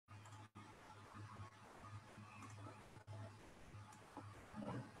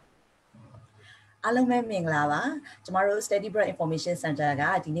အားလုံးပဲမင်္ဂလာပါကျမတို့ Steady Bread Information Center က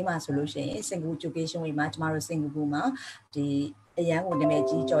ဒီနေ့မှာဆိုလို့ရှိရင် Singapore Education Week မှာကျမတို့ Singapore မှာဒီအရန်ကိုနာမည်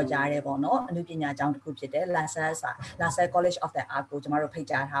ကြီးကြော်ကြားရဲပေါ့နော်အနုပညာကျောင်းတစ်ခုဖြစ်တဲ့ LASALLE College of the Art ကိုကျမတို့ဖိတ်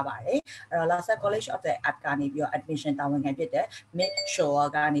ကြားထားပါတယ်အဲ့တော့ LASALLE College of the Art ကနေပြီးတော့ admission တာဝန်ခံဖြစ်တဲ့ Miss Shower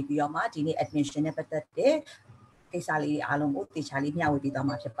ကနေပြီးတော့မှဒီနေ့ admission နဲ့ပတ်သက်တဲ့ကိစ္စလေးအားလုံးကိုတေချာလေးမျှဝေပေးသွား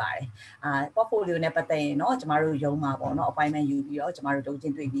မှာဖြစ်ပါတယ်။ portfolio နဲ့ပတ်သက်ရင်တော့ကျမတို့ရုံးမှာပေါ့နော် appointment ယူပြီးတော့ကျမတို့တုံးချ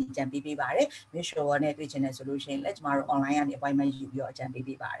င်းတွေ့ပြီးအကြံပေးပေးပါတယ်။ Miss Show နဲ့တွေ့ချင်တဲ့ဆိုလို့ရှိရင်လည်းကျမတို့ online ကနေ appointment ယူပြီးတော့အကြံပေး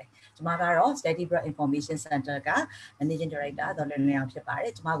ပေးပါတယ်။ကျမကတော့ Steady Bread Information Center က Managing Director ဒေါ်လွင်လွင်အောင်ဖြစ်ပါတ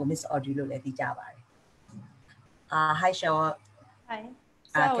ယ်။ကျမကို Miss Audrey လို့လည်းသိကြပါတယ်။ Hi Show. Hi.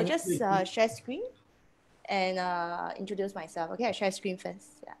 So I will just share screen and introduce myself. Okay, I share screen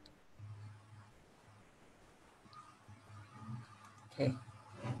first. Yeah.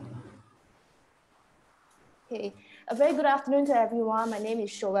 Okay, a very good afternoon to everyone. My name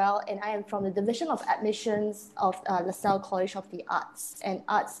is Shoel and I am from the Division of Admissions of LASALLE College of the Arts, an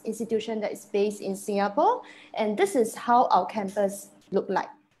arts institution that is based in Singapore. And this is how our campus look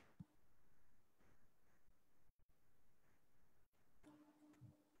like.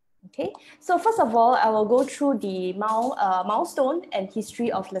 Okay, so first of all, I will go through the milestone and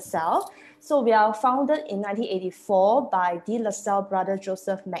history of LASALLE. So we are founded in 1984 by the LASALLE brother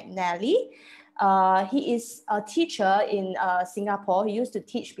Joseph McNally. He is a teacher in Singapore. He used to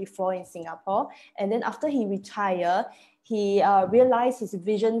teach before in Singapore. And then after he retired, he realized his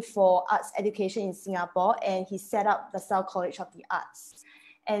vision for arts education in Singapore and he set up LASALLE College of the Arts.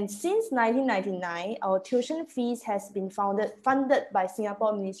 And since 1999, our tuition fees has been funded by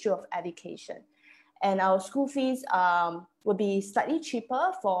Singapore Ministry of Education. And our school fees will be slightly cheaper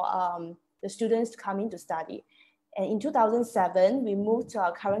for the students to come in to study. And in 2007, we moved to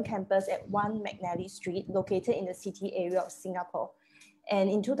our current campus at 1 McNally Street, located in the city area of Singapore. And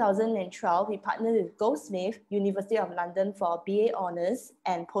in 2012, we partnered with Goldsmith, University of London for BA Honours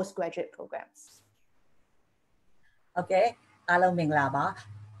and postgraduate programs. Okay, hello Minglaba.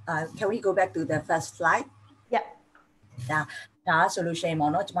 Can we go back to the first slide? Yeah. Yeah. ဒါဆိုလို့ရှိရင်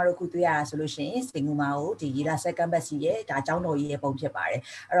ပေါ့နော်ကျမတို့ခုတွေ့ရတာဆိုလို့ရှိရင်စင်ကူမာကိုဒီ LASALLE campus ရဲ့ဒါကျောင်းတော်ကြီးရဲ့ပုံဖြစ်ပါတယ်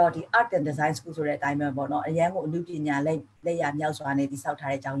အဲ့တော့ဒီ Art and Design School ဆိုတဲ့အတိုင်းပဲပေါ့နော်အရန်ကိုအမှုပညာလက်ရမြောက်စွာနဲ့တည်ဆောက်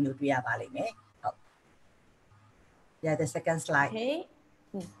ထားတဲ့ကျောင်းကြီးကိုတွေ့ရပါလိမ့်မယ်ဟုတ် Yeah, the second slide. Okay.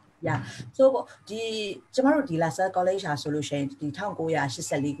 Yeah. So ဒီကျမတို့ဒီ LASALLE College ဟာဆိုလို့ရှိရင်ဒီ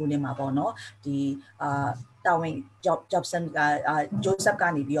1984ခုနှစ်မှာပေါ့နော်ဒီတာဝန် Jobson က Joseph က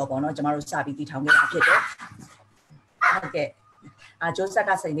နေပြီးတော့ပေါ့နော်ကျမတို့စပြီးတည်ထောင်ခဲ့တာဖြစ်တယ်ဟုတ်ကဲ့ကျိုးဆက်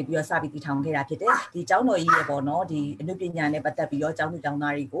ကစိန်နေပြီးတော့စပြီးတည်ထောင်ခဲ့တာဖြစ်တယ်ဒီကျောင်းတော်ကြီးရေပေါ့နော်ဒီအနုပညာနဲ့ပတ်သက်ပြီးတော့ကျောင်းသူကျောင်း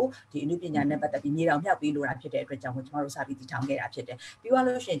သားတွေကိုဒီအနုပညာနဲ့ပတ်သက်ပြီးမြေတောင်မြောက်ပြီးလို့တာဖြစ်တဲ့အတွက်ကြောင့်ကျမတို့စပြီးတည်ထောင်ခဲ့တာဖြစ်တယ်ပြီးသွား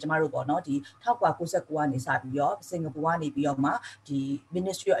လို့ရှိရင်ကျမတို့ပေါ့နော်ဒီ1999ကနေစပြီးတော့စင်ကာပူကနေပြီးတော့မှဒီ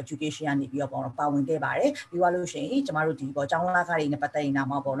Ministry of Education ကနေပြီးတော့ပေါ့နော်ပါဝင်ခဲ့ပါတယ်ပြီးသွားလို့ရှိရင်ကျမတို့ဒီပေါ့ကျောင်းသားကားတွေနဲ့ပတ်သက်နေတာ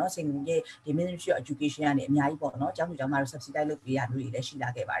မှာပေါ့နော်စင်ကာပူရဲ့ဒီ Ministry of Education ကနေအများကြီးပေါ့နော်ကျောင်းသူကျောင်းသားတို့ subsidize လုပ်ပေးရမျိုးတွေလည်းရှိလာ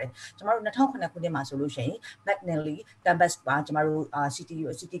ခဲ့ပါတယ်ကျမတို့2009ခုနှစ်မှာဆိုလို့ရှိရင် McNally campus ပါကျမတို့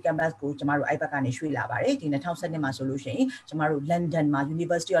City campus ကိုကျမတို့အဲ့ဘက်ကနေရွှေ့လာပါတယ်ဒီ2012မှာဆိုလို့ရှိရင်ကျမတို့ London မှာ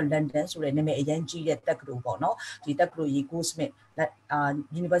University of London ဆိုတဲ့နာမည်အရင်ကြီးတဲ့တက္ကသိုလ်ပေါ့နော်ဒီတက္ကသိုလ်ကြီး Goldsmith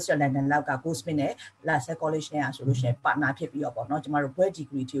University of London လောက်က Goldsmith နဲ့ LASALLE College နဲ့ဆိုလို့ရှိရင် partner ဖြစ်ပြီးတော့ပေါ့နော်ကျမတို့ Bachelor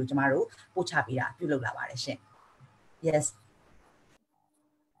degree ကိုကျမတို့ပို့ချပေးတာပြုလုပ်လာပါတယ်ရှင် Yes.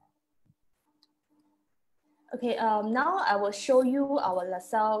 Okay, now I will show you our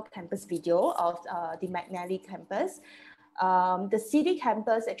LASALLE campus video of the McNally campus. The city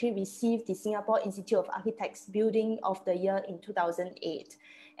campus actually received the Singapore Institute of Architects Building of the Year in 2008.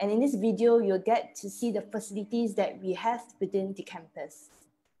 And in this video, you'll get to see the facilities that we have within the campus.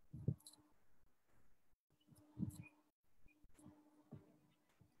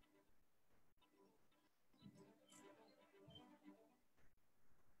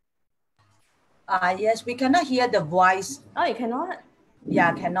 Yes, we cannot hear the voice. Oh, you cannot?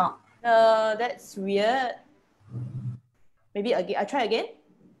 Yeah, cannot. That's weird. Maybe again, I try again?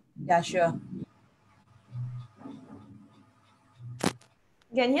 Yeah, sure.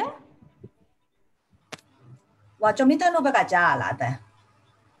 Again here? Wow, chúng ta nói bác trả là thế.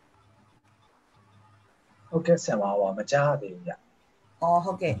 Okay, xem vào mà trả thì dạ. Oh,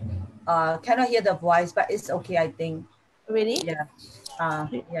 okay. Cannot hear the voice, but it's okay, I think. Really? Yeah.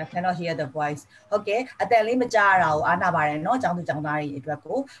 Yeah, cannot hear the voice. Okay. အတန်လေးမကြားရအောင်အားနာပါတယ်เนาะကျောင်းသူကျောင်းသားတွေအတွက်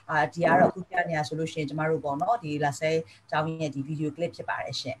ကိုဒီကတော့အခုပြနေရဆိုလို့ရှိရင်ကျမတို့ပေါ့เนาะဒီ LASALLE ကျောင်းရဲ့ဒီ video clip ဖြစ်ပါတ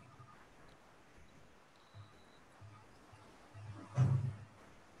ယ်ရှင်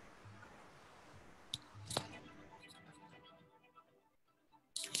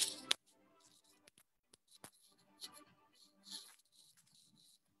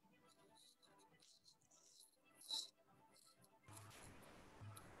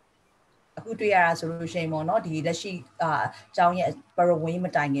တွေ့ရတာဆိုလို့ရှိရင်ပေါ့နော်ဒီလက်ရှိကျောင်းရဲ့ Parawin မ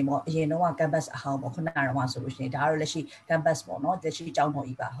တိုင်ခင်ပေါ့အရင်တော့ campus အဟောင်းပေါ့ခုနကတော့ဆိုလို့ရှိရင်ဒါကတော့လက်ရှိ campus ပေါ့နော်လက်ရှိကျောင်းတော်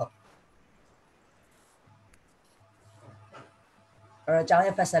ကြီးပါဟုတ်အဲ့တော့ကျောင်း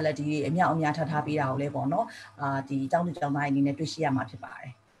ရဲ့ facility တွေအမြောက်အများထားပေးတာကိုလည်းပေါ့နော်ဒီကျောင်းသူကျောင်းသားအနေနဲ့တွေ့ရှိရမှာဖြစ်ပါတ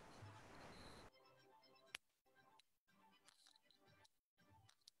ယ်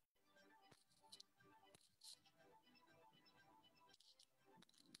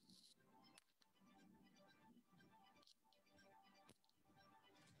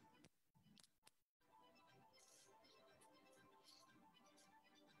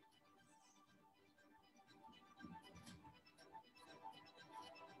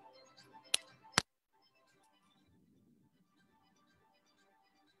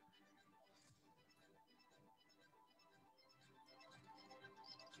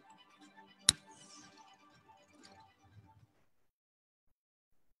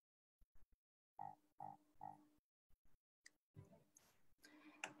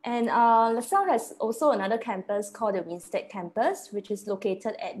And LaSalle has also another campus called the Winstead campus, which is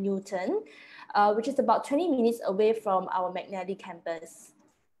located at Newton, which is about 20 minutes away from our McNally campus.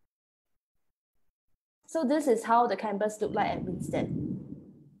 So this is how the campus look like at Winstead.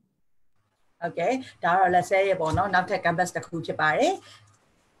 Okay, ဒါတော့ LaSalle ရဲ့ပေါ့နော်နောက်ထပ် campus တစ်ခုဖြစ်ပါတယ်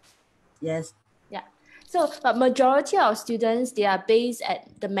Yes. Yeah. So, but majority of students, they are based at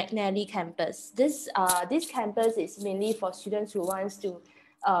the McNally campus. This campus is mainly for students who wants to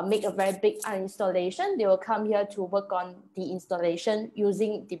make a very big installation. They will come here to work on the installation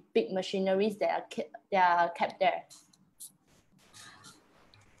using the big machineries that are kept there.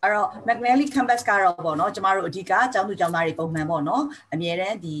 အဲ့တော့ McNally campus ကတော့ပေါ့နော်ကျမတို့အဓိကကျောင်းသူကျောင်းသားတွေပုံမှန်ပေါ့နော်အမြဲတ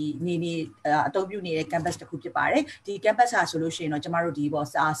မ်းဒီနေအသုံးပြုနေတဲ့ campus တစ်ခုဖြစ်ပါတယ်ဒီ campus ဟာဆိုလို့ရှိရင်တော့ကျမတို့ဒီပေါ့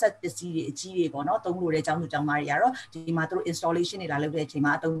ဆက်ပစ္စည်းတွေအကြီးတွေပေါ့နော်သုံးလို့တဲ့ကျောင်းသူကျောင်းသားတွေကတော့ဒီမှာသူတို့ installation တွေလာလုပ်တဲ့အချိန်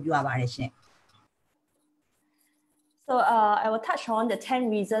မှာအသုံးပြုရပါတယ်ရှင် So I will touch on the 10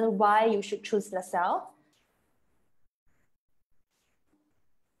 reasons why you should choose LaSalle.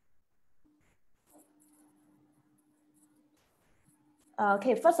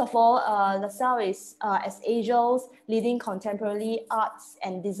 Okay, first of all, LaSalle is as Asia's leading contemporary arts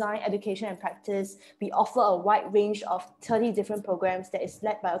and design education and practice. We offer a wide range of 30 different programs that is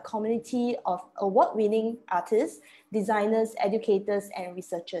led by a community of award-winning artists, designers, educators, and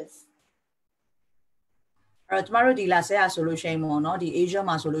researchers. အဲ့တော့ကျမတို့ဒီ LaSalle ဆိုလို့ရှိရင်ပေါ့နော်ဒီ Asia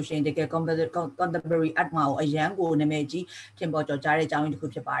မှာဆိုလို့ရှိရင်တကယ် contemporary art မှာအရန်ကိုနာမည်ကြီးထင်ပေါ်ကျော်ကြားတဲ့ကျောင်းတစ်ခု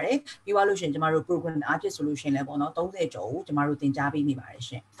ဖြစ်ပါတယ်ပြီးသွားလို့ရှိရင်ကျမတို့ program artist ဆိုလို့ရှိရင်လည်းပေါ့နော်30ကျော်ကိုကျမတို့သင်ကြားပေးနေပါတယ်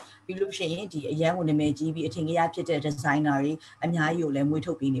ရှင်ပြီးလို့ရှိရင်ဒီအရန်ကိုနာမည်ကြီးပြီးအထင်ကြီးဖြစ်တဲ့ designer တွေအများကြီးကိုလည်းမွေး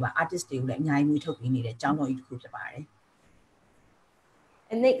ထုတ်ပေးနေပါ artist တွေကိုလည်းအများကြီးမွေးထုတ်ပေးနေတဲ့ကျောင်းတော်ကြီးတစ်ခုဖြစ်ပါတယ်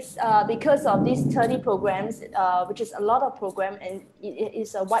And next, because of these 30 programs, which is a lot of programs and it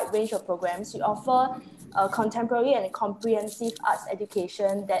is a wide range of programs, we offer contemporary and comprehensive arts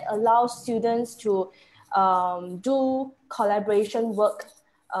education that allows students to do collaboration work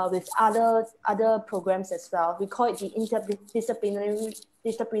with other programs as well. We call it the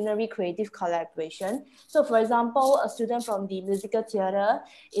interdisciplinary creative collaboration. So for example, a student from the musical theater,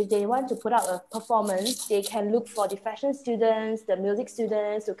 if they want to put out a performance, they can look for the fashion students, the music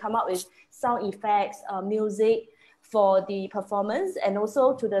students to come up with sound effects, music for the performance, and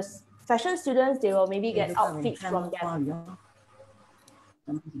also to the fashion students, they will maybe get outfits from them.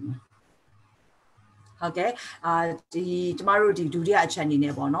 ဟုတ်ကဲ့ဒီကျမတို့ဒီဒုတိယအချက်အနေ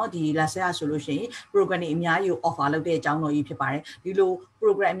နဲ့ပေါ့နော်ဒီ LaSalle ဆိုလို့ရှိရင် program တွေအများကြီး offer လုပ်တဲ့အကြောင်းတော်ကြီးဖြစ်ပါတယ်ဒီလို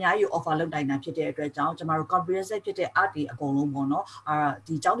program အများကြီး offer လုပ်နိုင်တာဖြစ်တဲ့အတွက်ကြောင့်ကျမတို့ comprehensive ဖြစ်တဲ့ art တွေအကုန်လုံးပေါ့နော်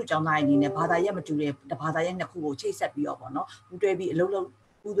ဒီကျောင်းသူကျောင်းသားတွေအနေနဲ့ဘာသာရပ်မတူတဲ့ဘာသာရပ်နှစ်ခုကိုချိတ်ဆက်ပြီးတော့ပေါ့နော်ပူးတွဲပြီးအလုပ်လုပ်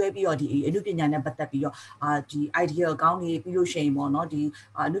ပူးတွဲပြီးတော့ဒီအနုပညာနဲ့ပတ်သက်ပြီးတော့ဒီ idea ကောင်းတွေပြီးလို့ရှိရင်ပေါ့နော်ဒီ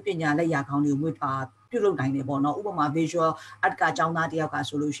အနုပညာလက်ရာကောင်းတွေကိုပြုလုပ်နိုင်တယ်ပေါ့နော်ဥပမာ visual art ကကျောင်းသားတယောက်က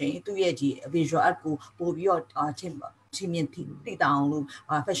ဆိုလို့ရှိရင်သူ့ရဲ့ဒီ visual art ကိုပို့ပြီးတော့ချင်းမြင်သိတာအောင်လို့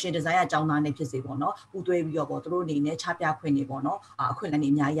fashion design ကကျောင်းသားနဲ့ဖြစ်စေပေါ့နော်ပူးတွဲပြီးတော့ပေါ့သူတို့အနေနဲ့ချပြခွင့်တွေပေါ့နော်အခွင့်အလမ်းတွေ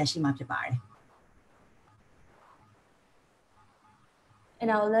အများကြီးရရှိမှာဖြစ်ပါတယ် And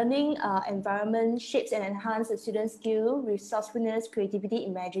our learning environment shapes and enhances the students' skill, resourcefulness, creativity,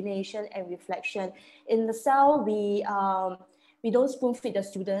 imagination, and reflection. In LaSalle, we don't spoon feed the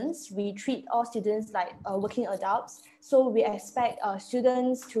students. We treat all students like working adults. So we expect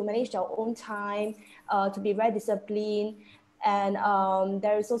students to manage their own time, to be very disciplined. And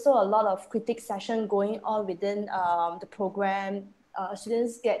there is also a lot of critic session going on within the program.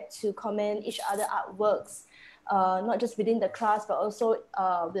 Students get to comment each other artworks, not just within the class, but also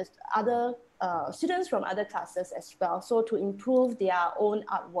with other students from other classes as well. So to improve their own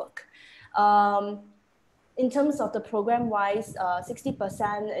artwork. In terms of the program wise,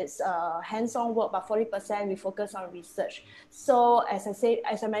 60% is hands-on work, but 40% we focus on research. So as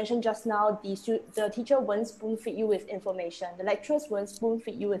I mentioned just now, the teacher won't spoon feed you with information. The lecturers won't spoon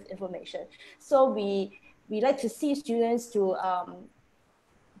feed you with information. So we like to see students to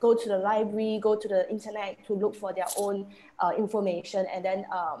go to the library, go to the internet to look for their own information, and then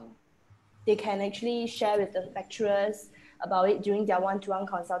they can actually share with the lecturers about it during their one-to-one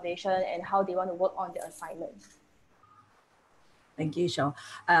consultation and how they want to work on the assignment. Thank you, Shaw.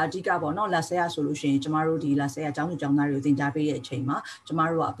 ဒီကပေါ့နော် LASALLE ဆိုလို့ရှိရင်ကျမတို့ဒီ LASALLE အကြောင်းသူကျောင်းသားတွေကိုသင်ကြားပေးတဲ့အချိန်မှာကျမ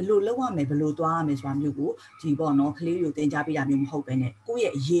တို့ကဘယ်လိုလုပ်ရမယ်ဘယ်လိုသွားရမယ်ဆိုတာမျိုးကိုဒီပေါ့နော်ကလေးတွေကိုသင်ကြားပေးတာမျိုးမဟုတ်ဘဲနဲ့ကိုယ့်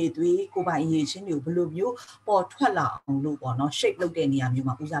ရဲ့အရေးသွေးကိုယ်ပိုင်အရေးချင်းတွေကိုဘယ်လိုမျိုးပေါ်ထွက်လာအောင်လို့ပေါ့နော် shape လုပ်တဲ့နေရာမျိုး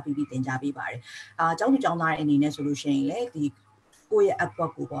မှာဦးစားပေးပြီးသင်ကြားပေးပါတယ်။ကျောင်းသူကျောင်းသားတွေအနေနဲ့ဆိုလို့ရှိရင်လည်းဒီကိုယ့်ရဲ့ output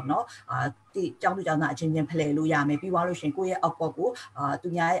ကိုပေါ့နော်ဒီကျောင်းသူကျောင်းသားအချင်းချင်းဖလှယ်လို့ရမယ်ပြီးသွားလို့ရှိရင်ကိုယ့်ရဲ့ output ကိုသူ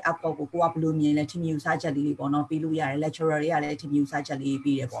များရဲ့ output ကိုကိုကဘယ်လိုမြင်လဲထင်မြင်စားချက်လေးပေါ့နော်ပြီးလို့ရတယ် lecturer တွေကလည်းထင်မြင်စားချက်လေး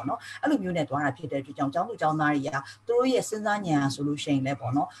ပြီးတယ်ပေါ့နော်အဲ့လိုမျိုးနဲ့တွားတာဖြစ်တဲ့အတွက်ကျောင်းသူကျောင်းသားတွေကသူတို့ရဲ့စဉ်းစားဉာဏ်ဆိုလို့ရှိရင်လည်း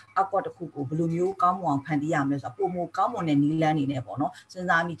ပေါ့နော် output တစ်ခုကိုဘယ်လိုမျိုးကောင်းမွန်အောင်ဖန်တီးရမလဲဆိုတော့ပုံမကောင်းမွန်တဲ့နည်းလမ်းတွေနဲ့ပေါ့နော်စဉ်း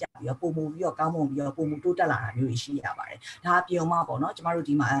စားမိကြပြီးတော့ပုံမပြီးတော့ကောင်းမွန်ပြီးတော့ပုံမတိုးတက်လာတာမျိုးတွေရှိရပါတယ်ဒါအပြင်မှာပေါ့နော်ကျမတို့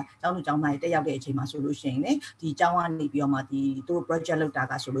ဒီမှာကျောင်းသူကျောင်းသားတွေတက်ရောက်တဲ့အချိန်မှာဆိုလို့ရှိရင်လေဒီကျောင်းကနေပြီးတော့မှဒီသူတို့ project လုပ်တာ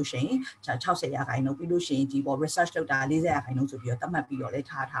ကဆိုလို့ရှိရင်60%ပြီးလို့ရှိရင်ဒီပေါ် research လုပ်တာ40%ဆိုပြီးတော့သတ်မှတ်ပြီးတော့လည်း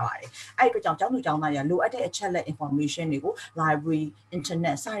ထားပါတယ်အဲ့ဒီအတွက်ကြောင့်ကျောင်းသူကျောင်းသားတွေကလိုအပ်တဲ့အချက်လက် information တွေကို library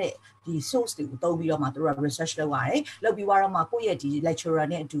internet စတဲ့ဒီ source တွေကိုသုံးပြီးတော့မှတို့က research လုပ်ရတယ်လုပ်ပြီးတော့မှကိုယ့်ရဲ့ဒီ lecturer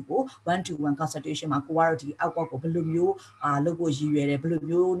နဲ့အတူကို one to one consultation မှာကိုကတော့ဒီ output ကိုဘယ်လိုမျိုးလုပ်ဖို့ရည်ရွယ်တယ်ဘယ်လို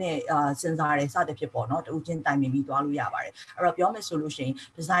မျိုးနဲ့စဉ်းစားတယ်စသဖြင့်ပေါ့နော်တူချင်းတိုင်ပင်ပြီးသွားလို့ရပါတယ်အဲ့တော့ပြောမယ်ဆိုလို့ရှိရင်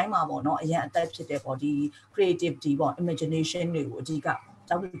design မှာပေါ့နော်အရင်အသက်ဖြစ်တဲ့ပေါ့ဒီ creativity ပေါ့ imagination တွေကိုအဓိက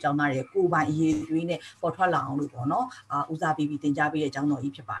ကျောင်းသူကျောင်းသားတွေကိုယ်ပိုင်အရေးသွေးနဲ့ပေါ်ထွက်လာအောင်လို့ပေါ့နော်ဦးစားပေးပြီးသင်ကြားပေးတဲ့ကျောင်းတော်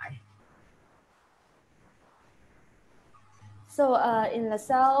ကြီးဖြစ်ပါတယ် So in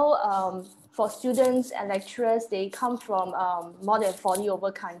LASALLE, for students and lecturers, they come from more than 40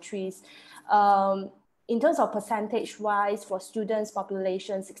 over countries. In terms of percentage-wise, for students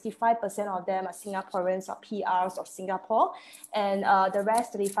population, 65% of them are Singaporeans or PRs of Singapore, and the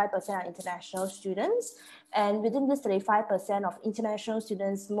rest, 35% are international students. And within this 35% of international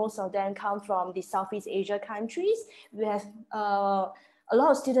students, most of them come from the Southeast Asia countries. We have a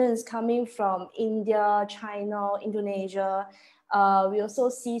lot of students coming from India, China, Indonesia. We also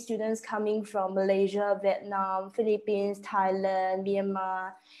see students coming from Malaysia, Vietnam, Philippines, Thailand,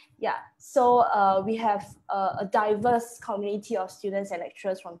 Myanmar. Yeah, so we have a diverse community of students and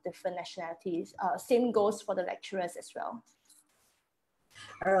lecturers from different nationalities. Same goes for the lecturers as well.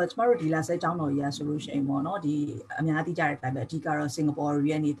 အဲ့တော့ကျမတို့ဒီ LASALLE ကျောင်းတော်ကြီးဆိုလို့ရှိရင်ပေါ့နော်ဒီအများသိကြတဲ့အတိုင်းပဲအဓိကတော့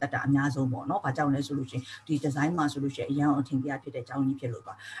Singaporean တွေတက်တာအများဆုံးပေါ့နော်။ဘာကြောင့်လဲဆိုလို့ရှိရင်ဒီ design မှာဆိုလို့ရှိရင်အရင်အထင်ကြီးဖြစ်တဲ့ကျောင်းကြီးဖြစ်လို့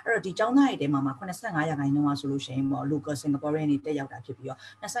ပါ။အဲ့တော့ဒီကျောင်းသားတွေထဲမှာ85%ဆိုလို့ရှိရင်ပေါ့ local Singaporean တွေတက်ရောက်တာဖြစ်ပြီးတော့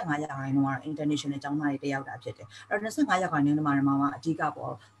25%ကတော့ international ကျောင်းသားတွေတက်ရောက်တာဖြစ်တယ်။အဲ့တော့25%မှာအဓိက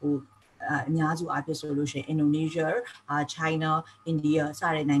ပေါ့ဟိုအများစုအဖြစ်ဆိုလို့ရှိရင် Indonesia, China, India စ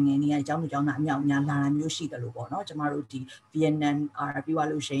တဲ့နိုင်ငံတွေကကျောင်းသူကျောင်းသားအများလာတာမျိုးရှိတယ်လို့ပေါ့နော်ကျမတို့ဒီ Vietnam ပြီးသွား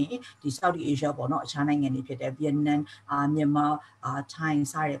လို့ရှိရင်ဒီ Southeast Asia ပေါ့နော်အခြားနိုင်ငံတွေဖြစ်တဲ့ Vietnam မြန်မာ Thai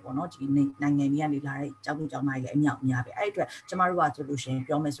စတဲ့ပေါ့နော်ဒီနိုင်ငံတွေကနေလာတဲ့ကျောင်းသူကျောင်းသားတွေလည်းအများပဲအဲ့အတွက်ကျမတို့ကဆိုလို့ရှိရင်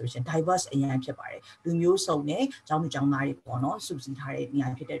ပြောမယ်ဆိုရင် diverse အရင်ဖြစ်ပါတယ်လူမျိုးစုံနဲ့ကျောင်းသူကျောင်းသားတွေပေါ့နော်စုစည်းထားတဲ့နေရာ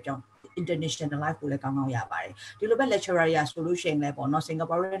ဖြစ်တဲ့ကြောင့် international life ကိုလည်းကောင်းကောင်းရပါတယ်ဒီလိုပဲ lecturer ရဆိုလို့ရှိရင်လည်းပေါ့နော်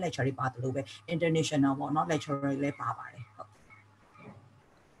Singaporean lecturer တွေပါတယ်လို့ပဲ international ပေါ့နော် lecturer တွေလည်းပါပါတယ်ဟုတ်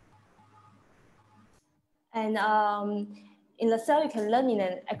And in LASALLE, you can learn in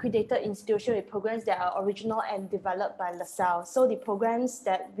an accredited institution with programs that are original and developed by LASALLE. So the programs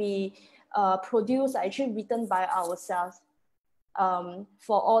that we produce are actually written by ourselves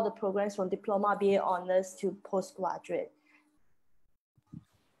for all the programs from Diploma, BA Honours to postgraduate.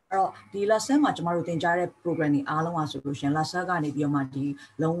 အဲ့တော့ဒီ lesson မှာကျမတို့သင်ကြားတဲ့ program တွေအားလုံးอ่ะဆိုလို့ရှင် lesson ကနေပြီးတော့မှဒီ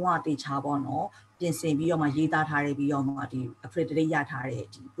လုံးဝတေချာပေါ့နော်ပြင်ဆင်ပြီးတော့မှရေးသားထားတဲ့ပြီးတော့မှဒီ accredited ရထားတဲ့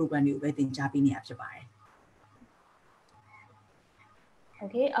ဒီ program တွေကိုပဲသင်ကြားပေးနေရဖြစ်ပါတယ်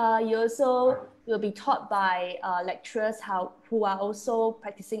Okay, you also will be taught by lecturers who are also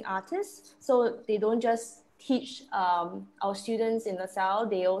practicing artists. So they don't just teach our students in LASALLE,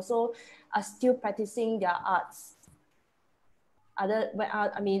 they also are still practicing their arts. Out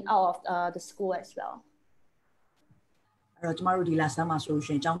of the school as well. အဲ့တော့ကျမတို့ဒီ lesson မှာဆို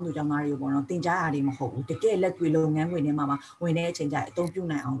ရှင်ကျောင်းသူကျောင်းသားတွေပေါ့နော်သင်ကြားရတယ်မဟုတ်ဘူးတကယ်လက်တွေ့လုပ်ငန်းခွင်ထဲမှာဝင်တဲ့အချိန်ကျရင်အသုံးပြု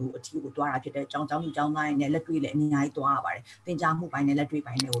နိုင်အောင်လို့အထီးကိုတွားတာဖြစ်တဲ့ကျောင်းသူကျောင်းသားတွေနဲ့လက်တွေ့လည်းအများကြီးတွားရပါတယ်သင်ကြားမှုပိုင်းနဲ့လက်တွေ့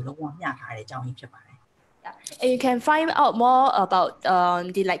ပိုင်းတွေကိုလုံးဝမျှထားတဲ့အကြောင်းကြီးဖြစ်ပါတယ် Yeah. And you can find out more about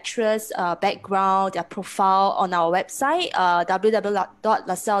the lecturers' background, their profile on our website,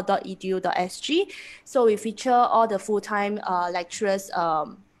 www.lasalle.edu.sg. So we feature all the full-time lecturers'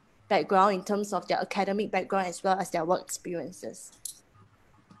 background in terms of their academic background as well as their work experiences.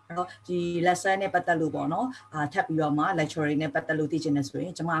 ဒီ lesson နဲ့ပတ်သက်လို့ပေါ့နော်ထပ်ပြီးတော့မှ lecturing နဲ့ပတ်သက်လို့သိချင်တယ်ဆိုရ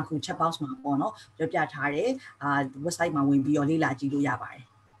င်ကျွန်မအခု chat box မှာပေါ့နော်ပြောပြထားတယ်website မှာဝင်ပြီးတော့လေ့လာကြည့်လို့ရပါတယ်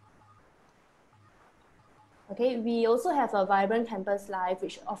Okay, we also have a vibrant campus life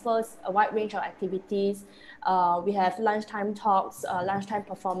which offers a wide range of activities. We have lunchtime talks, lunchtime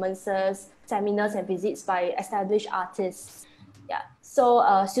performances, seminars and visits by established artists. Yeah, so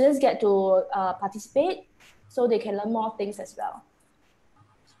students get to participate so they can learn more things as well.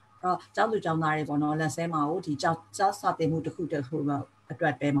 ကျောင်းသူကျောင်းသားတွေပေါ့နော်လက်ဆဲမှာကိုဒီကျောင်းစာသင်မှုတစ်ခုအတွက်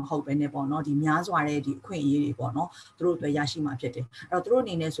ပဲမဟုတ်ပဲねပေါ့နော်ဒီများစွာတဲ့ဒီအခွင့်အရေးတွေပေါ့နော်သူတို့အတွက်ရရှိမှာဖြစ်တယ်အဲ့တော့သူတို့အ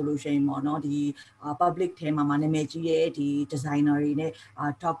နေနဲ့ဆိုလို့ရှိရင်ပေါ့နော်ဒီ public ထဲမှာနာမည်ကြီးတဲ့ဒီ designer တွေနဲ့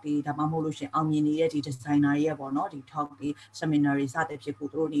talk တွေဒါမှမဟုတ်လို့ရှိရင်အောင်မြင်နေတဲ့ဒီ designer တွေရဲ့ပေါ့နော်ဒီ talk တွေ seminar တွေစတဲ့ဖြစ်ဖို့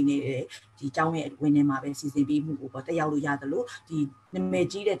သူတို့အနေနဲ့ဒီကျောင်းရဲ့ဝင်နေမှာပဲစီစဉ်ပြီးမှုကိုပေါ့တက်ရောက်လို့ရတယ်လို့ဒီနာမည်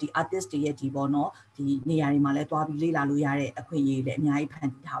ကြီးတဲ့ဒီ artist တွေရဲ့ဒီပေါ့နော်ဒီနေရာတွေမှာလည်းတွားပြီးလေ့လာလို့ရတဲ့အခွင့်အရေးတွေလည်းအများကြီးဖန်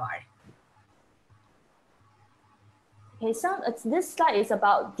တီးထားပါတယ် Okay, so this slide is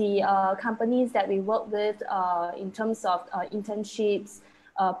about the companies that we work with in terms of internships,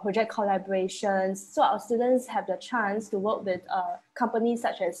 project collaborations. So our students have the chance to work with companies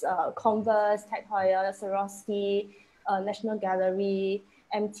such as Converse, Tech Heuer, Swarovski, National Gallery,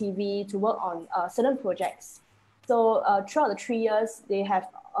 MTV to work on certain projects. So throughout the 3 years, they have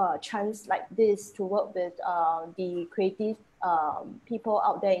a chance like this to work with the creative people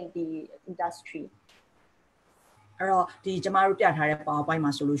out there in the industry. အဲ့တော့ဒီကျမတို့ပြထားတဲ့ PowerPoint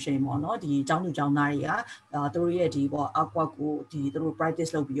မှာဆိုလို့ရှိရင်ပေါ့နော်ဒီကျောင်းသူကျောင်းသားတွေကသူတို့ရဲ့ဒီပေါ့ output ကိုဒီသူတို့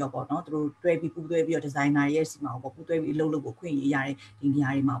practice လုပ်ပြီးတော့ပေါ့နော်သူတို့တွဲပြီးပူးတွဲပြီးတော့ designer ရဲ့စီမှာပေါ့ပူးတွဲပြီးအလုပ်လုပ်ဖို့ခွင့်ရရတဲ့ဒီနေရာ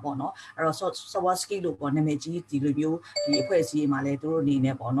တွေမှာပေါ့နော်အဲ့တော့ Swarovski လို့ပေါ့နာမည်ကြီးဒီလိုမျိုးဒီအဖွဲ့အစည်းတွေမှာလည်းသူတို့အနေ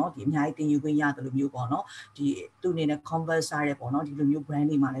နဲ့ပေါ့နော်ဒီအများကြီးတင်ယူခွင့်ရတယ်လို့မျိုးပေါ့နော်ဒီသူအနေနဲ့ Converse ရတဲ့ပေါ့နော်ဒီလိုမျိုး brand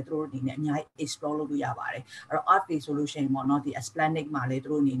တွေမှာလည်းသူတို့အနေနဲ့အများကြီး explore လုပ်လို့ရပါတယ်အဲ့တော့ art တွေဆိုလို့ရှိရင်ပေါ့နော်ဒီ Esplanade မှာလည်းသူ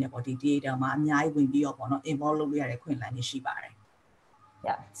တို့အနေနဲ့ပေါ့ဒီ theater မှာအများကြီးဝင်ပြီးတော့ပေါ့နော် involve လုပ်လို့ရတဲ့ခွင့်လန်းနေရှိပါတယ်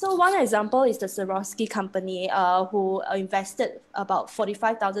Yeah, so one example is the Swarovski company who invested about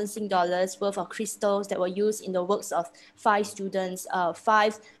 45,000 Sing dollars worth of crystals that were used in the works of 5 students,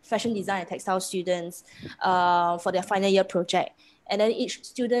 5 fashion design and textile students for their final year project. And then each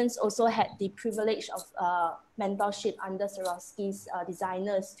student also had the privilege of mentorship under Swarovski's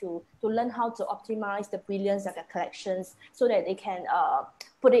designers to learn how to optimize the brilliance of their collections so that they can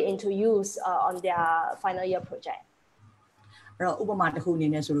put it into use on their final year project. အဲ့တော့ဥပမာတစ်ခုအနေ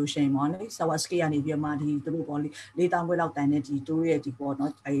နဲ့ဆိုလို့ရှိရင်ပေါ့နော် Swarovski ကနေပြီးတော့မှဒီသူတို့ပေါ့လေ4,000ခွဲလောက်တန်တဲ့ဒီသူတို့ရဲ့ဒီပေါ့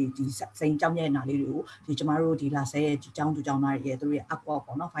နော်အဲဒီစိန်ကြောင်းရဲ့နာလေးတွေကိုဒီကျမတို့ဒီလာဆဲရဲ့ဒီကျောင်းသူကျောင်းသားတွေရဲ့သူတို့ရဲ့ aqua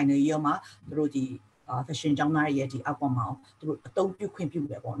ပေါ့နော် final year မှာသူတို့ဒီ fashion ကျောင်းသားတွေရဲ့ဒီ aqua မှာသူတို့အသုံးပြုခွင့်ပြု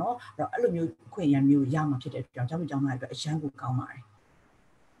တယ်ပေါ့နော်အဲ့လိုမျိုးခွင့်ရမျိုးရမှာဖြစ်တဲ့အတွက်ကျောင်းသူကျောင်းသားတွေအတွက်အရန်ကိုကောင်းပါတယ်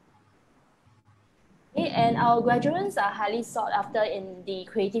And our graduates are highly sought after in the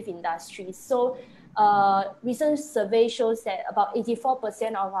creative industry. So recent survey shows that about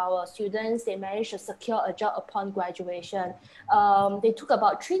 84% of our students, they managed to secure a job upon graduation. They took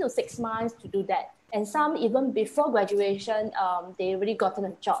about 3 to 6 months to do that. And some even before graduation, they already gotten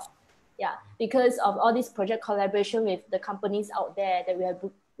a job. Yeah, because of all this project collaboration with the companies out there that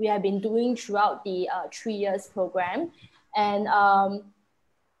we have been doing throughout the 3 years program. And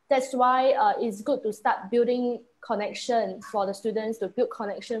that's why it's good to start building connection for the students to build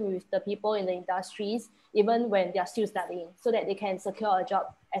connection with the people in the industries, even when they are still studying, so that they can secure a job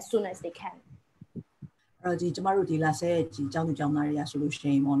as soon as they can. အဲ့တော့ဒီကျမတို့ဒီလာဆဲဒီကျောင်းသူကျောင်းသားတွေကဆိုလို့ရှိ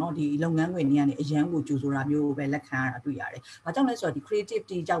ရင်ပေါ့နော်ဒီလုပ်ငန်းခွင်တွေကနေအရန်ကိုကြိုဆိုတာမျိုးပဲလက်ခံရတာတွေ့ရတယ်။ဘာကြောင့်လဲဆိုတော့ဒီ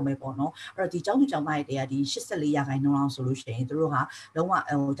creativity ကြောင့်ပဲပေါ့နော်။အဲ့တော့ဒီကျောင်းသူကျောင်းသားတွေတရားဒီ84%လောက်ဆိုလို့ရှိရင်တို့ဟာလုံးဝ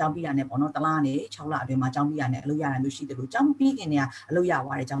ကျောင်းပြီးရတဲ့ပေါ့နော်တလားနဲ့6လအတွင်းမှာကျောင်းပြီးရတဲ့အလုပ်ရတာမျိုးရှိတယ်လို့ကျောင်းပြီးခင်တွေကအလုပ်ရ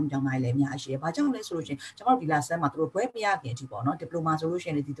သွားတဲ့ကျောင်းသူကျောင်းသားတွေလည်းအများကြီးရှိတယ်။ဘာကြောင့်လဲဆိုလို့ရှိရင်ကျမတို့ဒီလာဆဲမှာတို့ဘွဲမရခင်အထိပေါ့နော် diploma ဆိုလို့ရှိ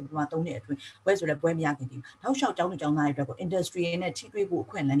ရင်ဒီ diploma 3နှစ်အတွင်းဘွဲဆိုလည်းဘွဲမရခင်ဒီနောက်လျှောက်ကျောင်းသူကျောင်းသားတွေအတွက်ကို industry နဲ့ထိတွေ့ဖို့အ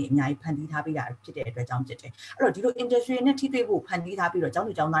ခွင့်အလမ်းတွေအများကြီးဖန်တီးထားပေးတာဖြစ်တဲ့အတွက်ကြောင့်ဖြစ်တယ်။အဲ့တော့ဒီလို industry နဲ့ထိတွေ့ဖို့ဖန်တီးထားပြီးတော့ကျောင်း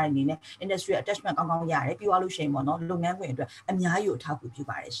သူကျောင်းသားတွေအနေနဲ့ industry attachment ကောင်းကောင်းရတယ်ပြီးသွားလို့ရှိရင်ပေါ့နော်လုပ်ငန်းခွင်အတွက်အများကြီးကိုအထောက်အကူပြု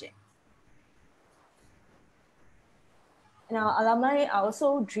ပါတယ်ရှင် And our alumni are also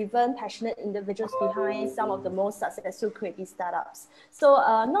driven, passionate individuals behind some of the most successful creative startups. So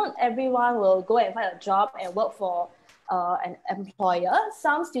not everyone will go and find a job and work for an employer.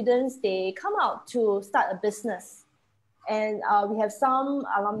 Some students, they come out to start a business. And we have some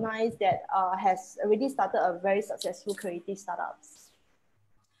alumni that has already started a very successful creative startups.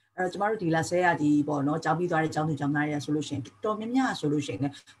 အဲ့တော့ကျမတို့ဒီ LASALLE ကဒီပေါ့နော်ကျောင်းပြီးသွားတဲ့ကျောင်းသူကျောင်းသားတွေဆိုလို့ရှိရင်တော်များများဆိုလို့ရှိရင်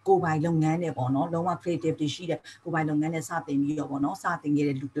ကိုယ်ပိုင်လုပ်ငန်းတွေပေါ့နော်လုံးဝ creativity ရှိတဲ့ကိုယ်ပိုင်လုပ်ငန်းတွေစတင်ပြီးတော့ပေါ့နော်စတင်ခဲ့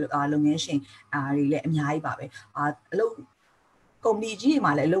တဲ့လုပ်ငန်းရှင်တွေလည်းအများကြီးပါပဲအလုပ်ကုမ္ပဏီကြီးတွေ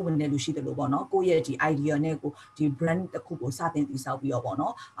မှာလည်းအလုပ်ဝင်နေလို့ရှိတယ်လို့ပေါ့နော်ကိုယ့်ရဲ့ဒီ idea နဲ့ကိုဒီ brand တစ်ခုကိုစတင်တည်ဆောက်ပြီးတော့ပေါ့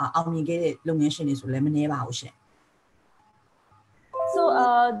နော်အောင်မြင်ခဲ့တဲ့လုပ်ငန်းရှင်တွေဆိုလည်းမနည်းပါဘူးရှင် So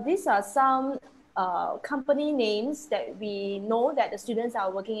these are some company names that we know that the students are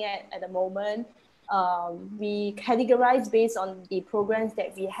working at the moment. We categorize based on the programs that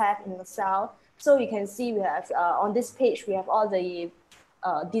we have in LaSalle. So you can see we have on this page, we have all the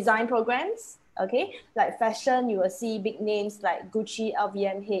design programs. Okay, like fashion, you will see big names like Gucci,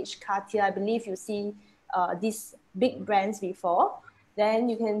 LVMH, Cartier. I believe you see these big brands before. Then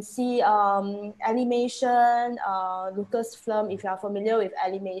you can see animation, Lucasfilm, if you are familiar with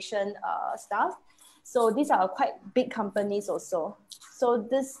animation stuff. So these are quite big companies also. So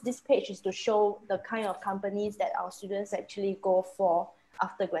this page is to show the kind of companies that our students actually go for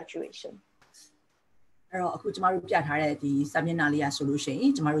after graduation. အဲ့တော့အခုကျမတို့ပြထားတဲ့ဒီစာမျက်နှာလေးရဆိုလို့ရှိရ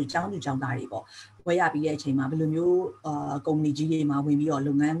င်ကျမတို့ကျောင်းသူကျောင်းသားတွေပေါ့ဝယ်ရပြီးတဲ့အချိန်မှာဘယ်လိုမျိုးကုမ္ပဏီကြီးတွေမှာဝင်ပြီးတော့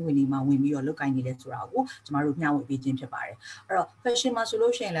လုပ်ငန်းဝင်တွေမှာဝင်ပြီးတော့လုပ်ကိုင်နေလဲဆိုတာကိုကျမတို့မျှဝေပေးခြင်းဖြစ်ပါတယ်အဲ့တော့ fashion မှာဆို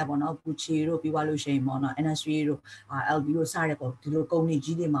လို့ရှိရင်လည်းပေါ့နော် Gucci တို့ပြီးသွားလို့ရှိရင်ပေါ့နော် NSV တို့LV တို့စတဲ့ပေါ့ဒီလိုကုမ္ပဏီ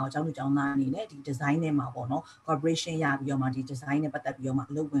ကြီးတွေမှာကျောင်းသူကျောင်းသားအနေနဲ့ဒီ design တွေမှာပေါ့နော် corporation ရပြီးတော့မှဒီ design နဲ့ပတ်သက်ပြီးတော့မှ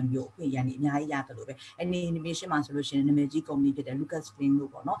အလုပ်ဝင်ပြီးအခွင့်အရေးတွေအများကြီးရတယ်လို့ပဲ animation မှာဆိုလို့ရှိရင်နာမည်ကြီးကုမ္ပဏီဖြစ်တဲ့ Lucasfilm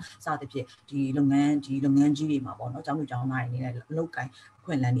တို့ပေါ့နော်စသဖြင့်ဒီလုပ်ငန်းကြီးတွေမှာပေါ့နော်ကျောင်းသူကျောင်းသားတွေအနေနဲ့အလုပ်ကိုင်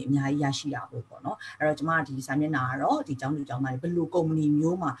ခွင့်လန်းတွေအများကြီးရရှိရဖို့ပေါ့နော်အဲ့တော့ကျမဒီစာမျက်နှာကတော့ဒီကျောင်းသူကျောင်းသားတွေဘယ်လိုကုမ္ပဏီ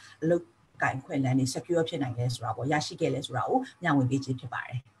မျိုးမှာအလုပ်ကိုင်ခွင့်လန်းတွေ secure ဖြစ်နိုင်လဲဆိုတာပေါ့ရရှိခဲ့လဲဆိုတာကိုမျှဝေပေးခြင်းဖြစ်ပါတ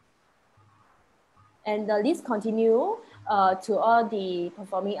ယ် And the list continue to all the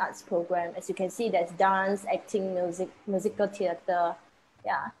performing arts program. As you can see, there's dance, acting, musical theater.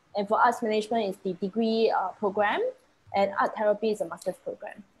 Yeah. And for arts management is the degree program, and art therapy is a master's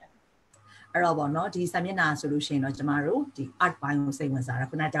program. အဲ့တော့ပေါ့နော်ဒီစာမျက်နှာဆိုလို့ရှိရင်တော့ကျမတို့ဒီ art ဘိုင်းကိုစိတ်ဝင်စားတာ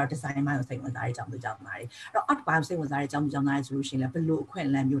ခုနကကြောက် design ဘိုင်းကိုစိတ်ဝင်စားတဲ့ကျောင်းသူကျောင်းသားတွေအဲ့တော့ art ဘိုင်းကိုစိတ်ဝင်စားတဲ့ကျောင်းသူကျောင်းသားတွေဆိုလို့ရှိရင်လည်းဘယ်လိုအခွင့်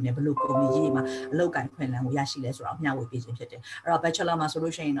အလမ်းမျိုးနဲ့ဘယ်လိုကုမ္ပဏီကြီးတွေမှာအလုပ်ကိုင်ခွင့်လမ်းကိုရရှိလဲဆိုတာကိုမျှဝေပေးခြင်းဖြစ်တယ်အဲ့တော့ bachelor မှာဆို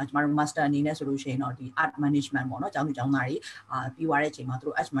လို့ရှိရင်တော့ကျမတို့ master အနေနဲ့ဆိုလို့ရှိရင်တော့ဒီ art management ပေါ့နော်ကျောင်းသူကျောင်းသားတွေပြီးသွားတဲ့အချိန်မှာသူ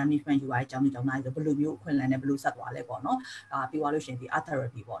တို့ art management ယူရတဲ့ကျောင်းသူကျောင်းသားတွေဆိုဘယ်လိုမျိုးအခွင့်အလမ်းနဲ့ဘယ်လိုဆက်သွားလဲပေါ့နော်ပြီးသွားလို့ရှိရင်ဒီ art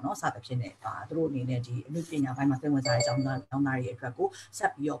therapy ပေါ့နော်စသဖြင့်နဲ့သူတို့အနေနဲ့ဒီအမှုပညာဘိုင်းမှာစိတ်ဝင်စားတဲ့ကျောင်းသားတွေအတွက်ကိုဆ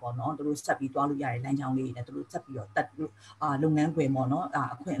က်ပြီးတော့ပေါ့နော်သူတို့ဆက်ပြီးသွားလို့ရတဲ့လမ်းကြောင်းလေးတွေနဲ့သူတို့ဆက်ပြီးတော့တက်လုပ်ငန်းခွင်ပေါ့နော်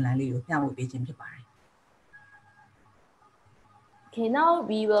အခွင့်အလမ်းလေးကိုမျှဝေပေးခြင်းဖြစ်ပါတယ် Okay, now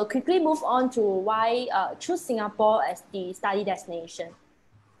we will quickly move on to why choose Singapore as the study destination.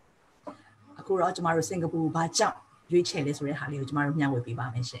 အခုတော့ကျမတို့စင်ကာပူဘာကြောင့်ရွေးချယ်လဲဆိုတဲ့ဟာလေးကိုကျမတို့မျှဝေပေးပါ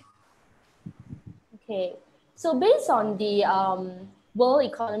မယ်ရှင် Okay, so based on the World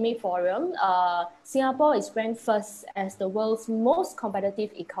Economic Forum, Singapore is ranked first as the world's most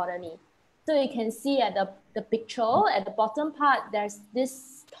competitive economy. So you can see at the picture, at the bottom part, there's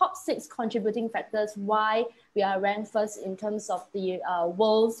this top 6 contributing factors why we are ranked first in terms of the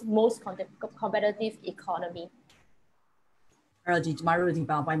world's most competitive economy. အဲ့တော့ဒီကျမတို့ဒီ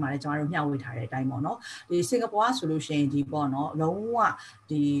ပိုင်းမှာလည်းကျမတို့မျှဝေထားတဲ့အတိုင်းပေါ့နော်ဒီစင်ကာပူကဆိုလို့ရှိရင်ဒီပေါ့နော်လုံးဝ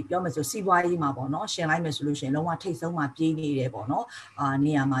ဒီပြောမယ်ဆိုစီးပွားရေးမှာပေါ့နော်ရှင်လိုက်မယ်ဆိုလို့ရှိရင်လုံးဝထိတ်ဆုံးမှာပြေးနေတယ်ပေါ့နော်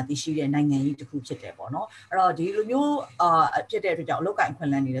နေရာမှာတည်ရှိတဲ့နိုင်ငံကြီးတစ်ခုဖြစ်တယ်ပေါ့နော်အဲ့တော့ဒီလိုမျိုးဖြစ်တဲ့အတွက်ကြောင့်အလုပ်ကိုင်ခွင့်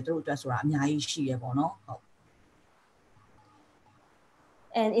လန်းနေတယ်သူတို့အတွက်ဆိုတာအများကြီးရှိရပေါ့နော်ဟုတ်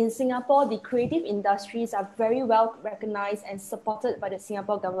And in Singapore, the creative industries are very well recognized and supported by the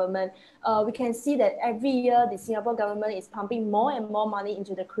Singapore government. We can see that every year, the Singapore government is pumping more and more money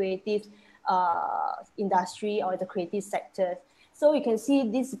into the creative industry or the creative sector. So you can see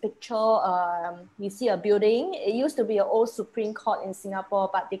this picture, we see a building. It used to be an old Supreme Court in Singapore,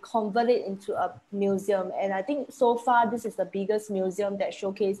 but they converted it into a museum. And I think so far, this is the biggest museum that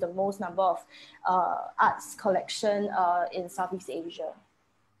showcases the most number of arts collection in Southeast Asia.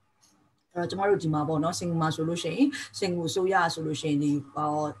 အဲ့တော့ကျမတို့ဒီမှာပေါ့နော်စင်ကာပူမှာဆိုလို့ရှိရင်စင်ကာပူဆိုရဆိုလို့ရှိရင်ဒီ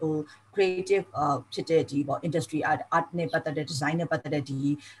ဟို creative ဖြစ်တဲ့ဒီပေါ့ industry art နဲ့ပတ်သက်တဲ့ design နဲ့ပတ်သက်တဲ့ဒီ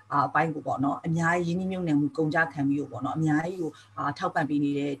အပိုင်းကိုပေါ့နော်အများကြီးရင်းနှီးမြှုပ်နှံမှုကုန်ကြခံပြီးပေါ့နော်အများကြီးကိုထောက်ပံ့ပေး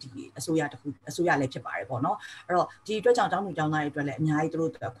နေတဲ့ဒီအစိုးရတစ်ခုအစိုးရလည်းဖြစ်ပါတယ်ပေါ့နော်အဲ့တော့ဒီအတွက်ကြောင့်တောင်းသူတောင်းသားတွေအတွက်လည်းအများကြီးတို့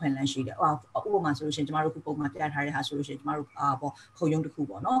အခွင့်အလမ်းရှိတယ်ဥပမာဆိုလို့ရှိရင်ကျမတို့ခုပုံမှာပြထားတဲ့ဟာဆိုလို့ရှိရင်ကျမတို့ပေါ့ခုံရုံးတစ်ခု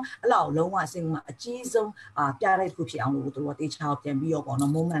ပေါ့နော်အဲ့လောက်လုံးဝစင်ကာပူမှာအကြီးဆုံးပြတဲ့တစ်ခုဖြစ်အောင်လို့တို့တေချာပြန်ပြီးတော့ပေါ့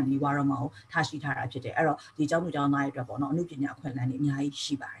နော် moment ပြီးသွားတော့မှထားရှိထားတာဖြစ်တယ်အဲ့တော့ဒီကျောင်းသူကျောင်းသားတွေအတွက်ပေါ့နော်အမှုပညာအခွင့်အလမ်းတွေအများကြီး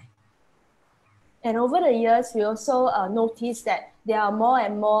ရှိပါတယ် And over the years, we also noticed that there are more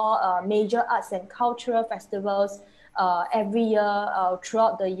and more major arts and cultural festivals every year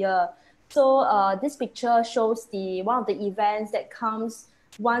throughout the year. So this picture shows one of the events that comes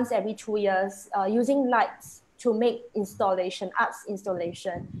once every 2 years using lights to make arts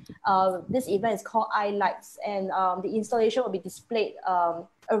installation. This event is called Eye Lights, and the installation will be displayed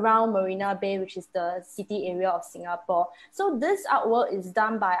around Marina Bay, which is the city area of Singapore. So this artwork is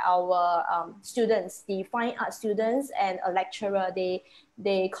done by our students, the fine art students, and a lecturer.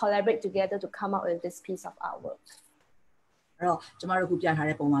 They collaborate together to come up with this piece of artwork. အဲ့တော့ကျမတို့ခုပြထား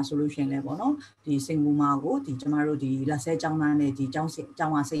တဲ့ပုံမှာဆိုလို့ရှိရင်လည်းပေါ့နော်ဒီစင်ကူမာကိုဒီကျမတို့ဒီလက်ဆဲကျောင်းသားနဲ့ဒီကျောင်း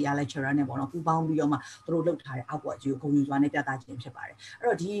သားစိတ်ရ lecturer နဲ့ပေါ့နော်ပူးပေါင်းပြီးတော့မှသူတို့လုပ်ထားတဲ့အောက်ပေါ်အကြီးကိုဂုဏ်ယူစွာနဲ့ပြသခြင်းဖြစ်ပါတယ်အဲ့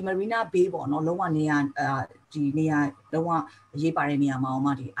တော့ဒီ Marina Bay ပေါ့နော်လုံးဝနေရာဒီနေရာလုံးဝအရေးပါတဲ့နေရာမှာအောင်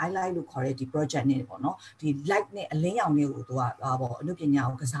မှဒီ highlight လို့ခေါ်တဲ့ဒီ project နဲ့ပေါ့နော်ဒီ light နဲ့အလင်းရောင်တွေကိုသူကပေါ့အနုပညာ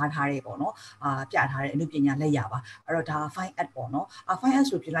ကိုကစားထားတဲ့ပေါ့နော်ပြထားတဲ့အနုပညာလက်ရပါအဲ့တော့ဒါ fine art ပေါ့နော်fine art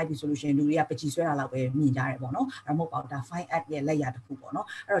ဆိုပြလိုက်ပြီဆိုလို့ရှိရင်လူတွေကပကြီးဆွဲတာလောက်ပဲမြင်ကြတယ်ပေါ့နော်အဲ့မဟုတ်ပါဘူးဒါ fine art ရဲ့လက်ရတစ်ခုပေါ့နော်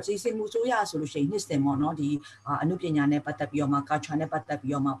အဲ့တော့ဒီစင်ကူဆိုရဆိုလို့ရှိရင်နှစ်စင်ပေါ့နော်ဒီအနုပညာနဲ့ပတ်သက်ပြီးတော့မှ culture နဲ့ပတ်သက်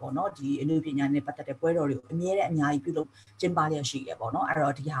ပြီးတော့မှပေါ့နော်ဒီအနုပညာနဲ့ပတ်သက်တဲ့ပွဲတော်တွေကိုအများနဲ့အများကြီးပြုလုပ်ကျင်းပလျက်ရှိတယ်ပေါ့နော်အဲ့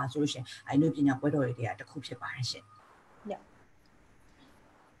တော့ဒီဟာဆိုလို့ရှိရင်အနုပညာပွဲတော်တွေကတစ်ခုဖြစ်ပါတယ်ရှင် Yeah.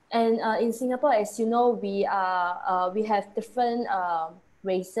 And in Singapore, as you know, we have different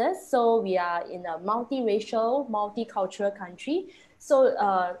races. So we are in a multiracial, multicultural country. So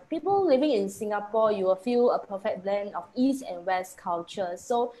people living in Singapore, you will feel a perfect blend of East and West culture.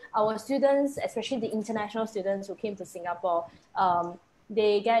 So our students, especially the international students who came to Singapore,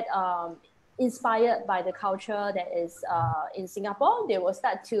 they get inspired by the culture that is in Singapore. They will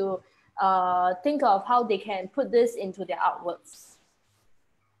start to think of how they can put this into their artworks.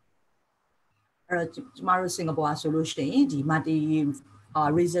 အဲ့တော့ကျမတို့ Singapore ဆိုလို့ရှိရင်ဒီ multi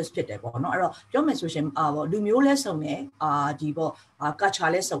races ဖြစ်တယ်ပေါ့နော်အဲ့တော့ပြောမယ်ဆိုရှင်လူမျိုးလဲစုံတယ်ဒီပေါ့ culture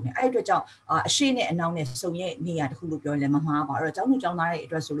လဲစုံတယ်အဲ့ဒီအတွက်ကြောင့်အရှိနဲ့အနောက်နဲ့စုံရဲ့နေရာတစ်ခုလို့ပြောရင်လည်းမမှားပါအဲ့တော့ကျောင်းသူကျောင်းသားတွေအ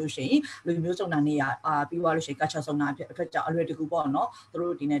တွက်ဆိုလို့ရှိရင်လူမျိုးစုံတာနေရာပြီးသွားလို့ရှိရင် culture စုံတာအတွက်ကြောင့်အလွယ်တကူပေါ့နော်သူ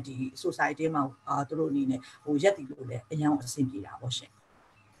တို့ဒီနဲ့ဒီ society မှာသူတို့အနေနဲ့ဟိုရက်တည်လို့လည်းအရင်အဆင်ပြေတာပေါ့ရှင်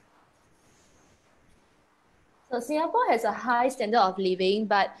So Singapore has a high standard of living,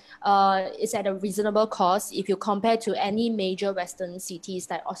 but it's at a reasonable cost if you compare to any major Western cities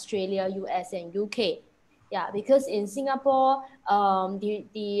like Australia, US, and UK. Yeah, because in Singapore,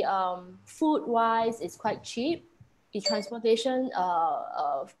 the food-wise is quite cheap. The transportation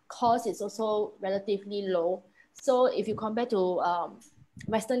cost is also relatively low. So if you compare to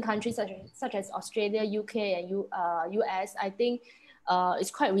Western countries such as Australia, UK, and US, I think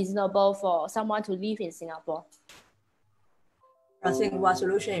it's quite reasonable for someone to live in Singapore. စင်ကာပူဆို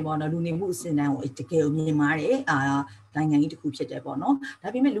လို့ရှိရင်ပေါ့နော်လူနေမှုအဆင့်အတန်းကိုတကယ်မြင်မာတယ်နိုင်ငံကြီးတစ်ခုဖြစ်တယ်ပေါ့နော်ဒါ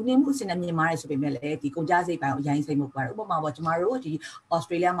ပေမဲ့လူနေမှုအဆင့်အတန်းမြင်မာတယ်ဆိုပေမဲ့လည်းဒီကုန်ကြစိတ်ပိုင်းကိုအရင်စိတ်မဟုတ်ပါဘူးဥပမာပေါ့ကျမတို့ဒီ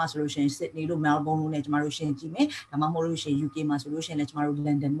Australia မှာဆိုလို့ရှိရင် Sydney လို့ Melbourne လို့နဲ့ကျမတို့ရှင်းကြည့်မယ်ဒါမှမဟုတ်လို့ရှိရင် UK မှာဆိုလို့ရှိရင်လည်းကျမတို့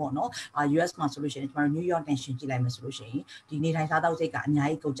London ပေါ့နော်US မှာဆိုလို့ရှိရင်ကျမတို့ New York နဲ့ရှင်းကြည့်လိုက်မယ်ဆိုလို့ရှိရင်ဒီနေထိုင်စားသောက်စိတ်ကအများ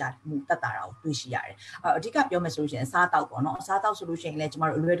ကြီးကုန်ကြမှုတက်တာကိုတွေ့ရှိရတယ်အဓိကပြောမယ်ဆိုလို့ရှိရင်အစားတောက်ပေါ့နော်အစားတောက်ဆိုလို့ရှိရင်လည်းကျမ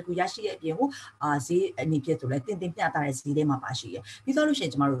တို့အလွယ်တကူရရှိတဲ့အပြင်ကိုဈေးအနေဖြင့်ဆိုလည်းတင်ပြတာတဲ့ဈေးထဲမှာပါရှိတယ်ပြီးတော့လို့ရှိရ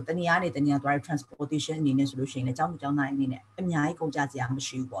င်ကျမတို့တနေရာနဲ့တနေရာသွားတဲ့ transportation အနေနဲ့ဆိုလို့ရှိရင်လည်းကျောင်းသားအနေနဲ့အများကြီးကုန်ကြစရာမ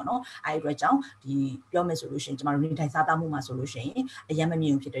ရှိဘူးပေါ့နော်အဲဒီအတွက်ကြောင့်ဒီပြောမယ်ဆိုလို့ရှိရင်ကျမတို့နေထိုင်စားသောက်မှုမှာဆိုလို့ရှိရင်အရင်မမြ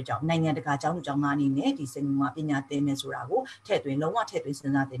င်ဘူးဖြစ်တဲ့ကြောင့်နိုင်ငံတကာကျောင်းသူကျောင်းသားအနေနဲ့ဒီစင်မှာပညာသင်မယ်ဆိုတာကိုထည့်သွင်းလုံးဝထည့်သွင်းစ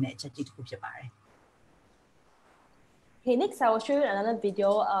ဉ်းစားသင့်တဲ့အချက်ကြီးတစ်ခုဖြစ်ပါတယ် Okay, next I will show you another video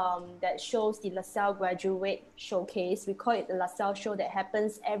that shows the LASALLE graduate showcase. We call it the LASALLE show that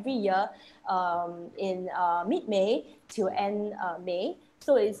happens every year in mid-May to end May.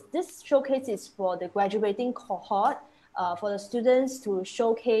 So this showcase is for the graduating cohort, for the students to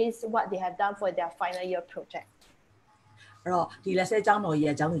showcase what they have done for their final year project. အဲ့တော့ဒီလက်ဆဲကျောင်းတော်ကြီး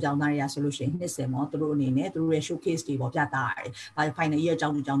ရဲ့ကျောင်းသူကျောင်းသားတွေကဆိုလို့ရှိရင်နှစ်စဉ်ပေါ့သူတို့အနေနဲ့သူတို့ရဲ့ showcase တွေပေါ့ပြသရတယ်။ final year ကျော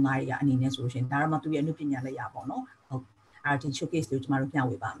င်းသူကျောင်းသားတွေကအနေနဲ့ဆိုလို့ရှိရင်ဒါတော့မှသူရဲ့အမှုပညာလက်ရပေါ့နော်။ဟုတ်အဲ့ဒီ showcase တွေကိုကျမတို့မျှ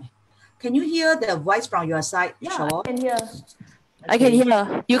ဝေပါမယ်။ Can you hear the voice from your side? Yeah, sure. I can hear. I can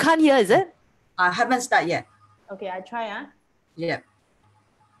hear. You can't hear, is it? I haven't started yet. Okay, I try. Yeah.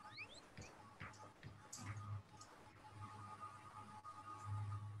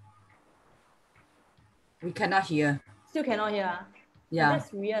 We cannot hear. Still cannot hear. Yeah.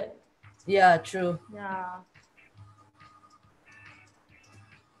 That's weird. Yeah, true. Yeah.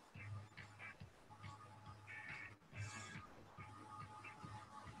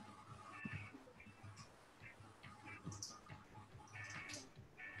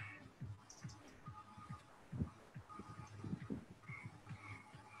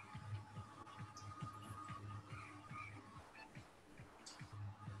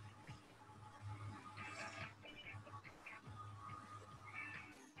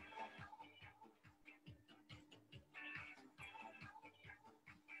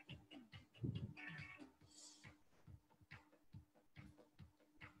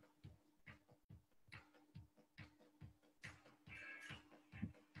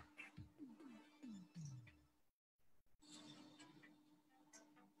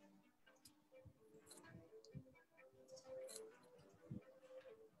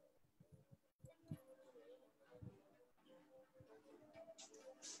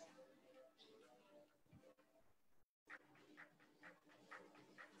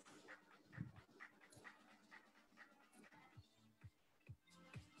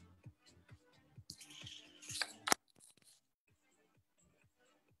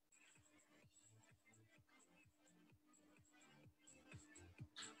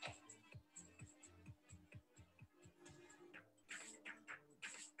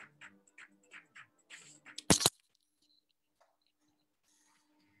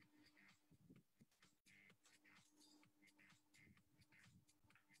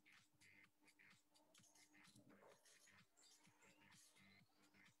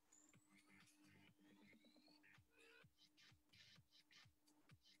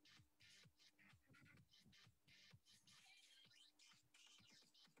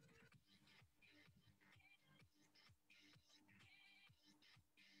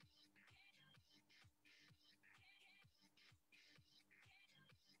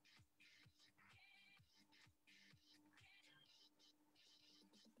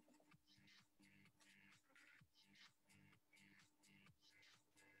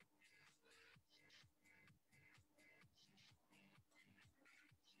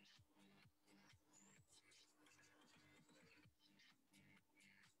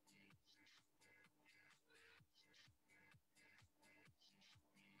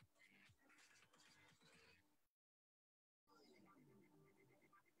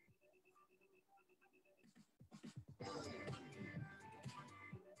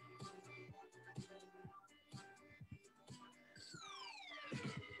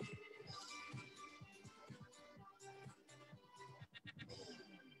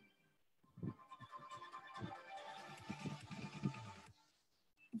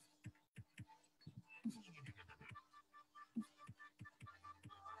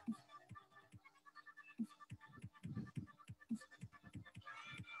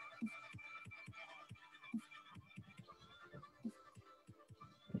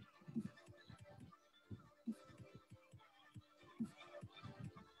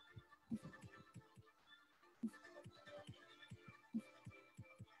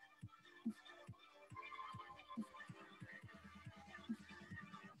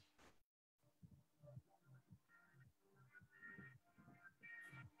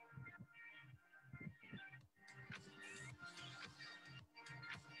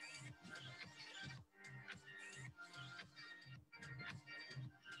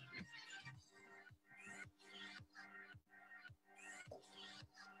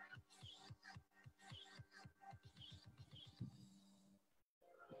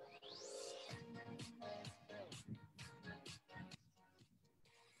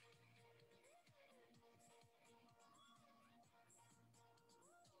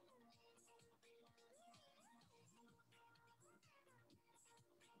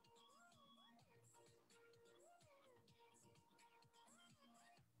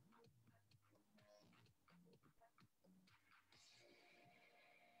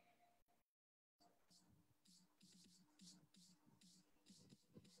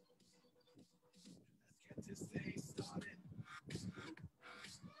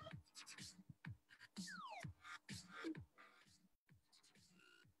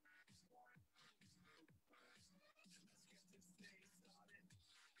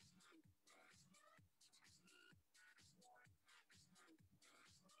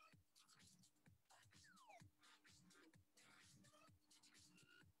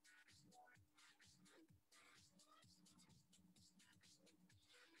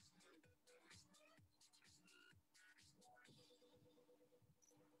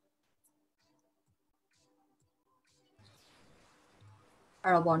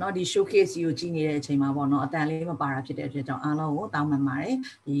 အဲ့တော့ပေါ့နော်ဒီ showcase ကိုကြည့်နေတဲ့အချိန်မှာပေါ့နော်အတန်လေးမပါတာဖြစ်တဲ့အတွက်ကြောင့်အားလုံးကိုတောင်းပန်ပါတယ်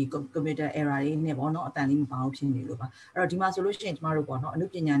ဒီ computer error လေးနဲ့ပေါ့နော်အတန်လေးမပါဘူးဖြစ်နေလို့ပါအဲ့တော့ဒီမှာဆိုလို့ရှိရင်ကျမတို့ပေါ့နော်အနု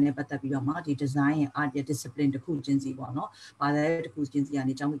ပညာနဲ့ပတ်သက်ပြီးတော့မှဒီ design ရဲ့ art ရဲ့ discipline တစ်ခုချင်းစီပေါ့နော်ပါတယ်တစ်ခုချင်းစီက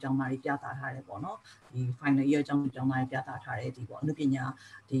နေကျောင်းသားတွေပြသထားတယ်ပေါ့နော်ဒီ final year ကျောင်းသားတွေပြသထားတဲ့ဒီပေါ့အနုပညာ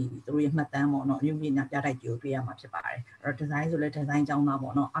ဒီသူတို့ရဲ့မှတ်တမ်းပေါ့နော်အနုပညာပြတိုက်တွေကိုတွေ့ရမှာဖြစ်ပါတယ်အဲ့တော့ design ဆိုလဲ design ကျောင်းသား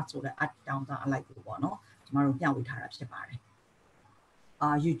ပေါ့နော် art ဆိုလဲ art ကျောင်းသားအလိုက်ကိုပေါ့နော်ကျမတို့မျှဝေထားတာဖြစ်ပါတယ်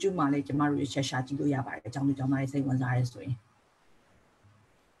YouTube မှာလည်းကျမတို့ share ကြည့်လို့ရပါတယ်အကြောင်းတွေစိတ်ဝင်စားရဲဆိုရင်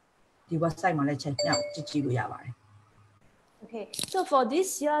ဒီ website မှာလည်း check ကြည့်လို့ရပါတယ် Okay, so for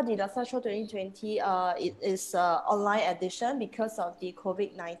this year, the LASALLE Show 2020, it is online edition because of the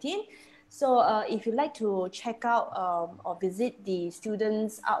COVID-19. So if you'd like to check out or visit the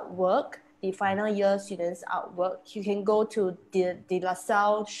students' artwork, the final year students' artwork, you can go to the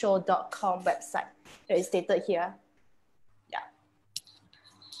LASALLEShow.com website. It is stated here.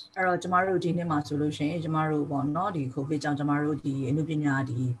 အဲ့တော့ကျမတို့ဒီနေ့မှာဆိုလို့ရှိရင်ကျမတို့ပေါ့နော်ဒီ COVID ကြောင့်ကျမတို့ဒီအနုပညာ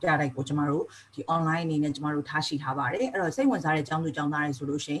ဒီပြတိုက်ကိုကျမတို့ဒီ online အနေနဲ့ကျမတို့ထားရှိထားပါတယ်အဲ့တော့စိတ်ဝင်စားတဲ့ကျောင်းသူကျောင်းသားတွေဆို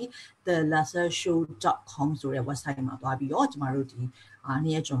လို့ရှိရင် thelasalleshow.com ဆိုတဲ့ website မှာသွားပြီးတော့ကျမတို့ဒီ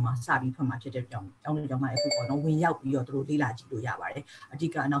နေ့ရက်ကျော်မှာစပြီးဖွင့်မှာဖြစ်တဲ့ကြောင်းကျောင်းသူကျောင်းသားတွေအခုပေါ့နော်ဝင်ရောက်ပြီးတော့သူတို့လေ့လာကြည့်လို့ရပါတယ်အဓိ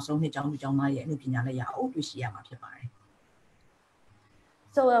ကနောက်ဆုံးနှစ်ကျောင်းသူကျောင်းသားရဲ့အနုပညာလက်ရာကိုတွေ့ရှိရမှာဖြစ်ပါတယ်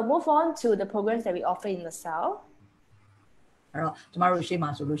So we'll move on to the programs that we offer in LASALLE. အဲ့တော့ကျမတို့ရှေ့မှာ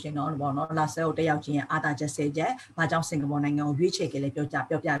ဆိုလို့ရှိရင်တော့ပေါ့နော် LASALLE ကိုတက်ရောက်ခြင်းအားသာချက်10ချက်ဘာကြောင့်စင်ကာပူနိုင်ငံကိုရွေးချယ်ခဲ့လဲပြော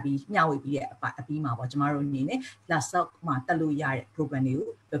ပြပြီးမျှဝေပြီးတဲ့အပြီးမှာပေါ့ကျမတို့အနေနဲ့ LASALLE မှာတက်လို့ရတဲ့ program တွေ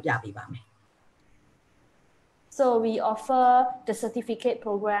ကိုပြောပြပေးပါမယ် So we offer the certificate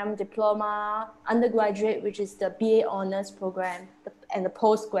program, diploma, undergraduate, which is the BA honors program, and the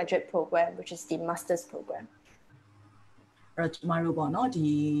postgraduate program, which is the master's program. အဲ့တော့ကျမတို့ပေါ့နော်ဒီ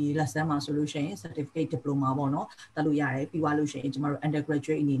lesson မှာဆိုလို့ရှိရင် certificate diploma ပေါ့နော်တက်လို့ရတယ်ပြီးသွားလို့ရှိရင်ကျမတို့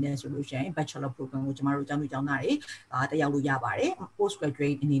undergraduate အနေနဲ့ဆိုလို့ရှိရင် bachelor program ကိုကျမတို့ကျောင်းသူကျောင်းသားတွေတက်ရောက်လို့ရပါတယ်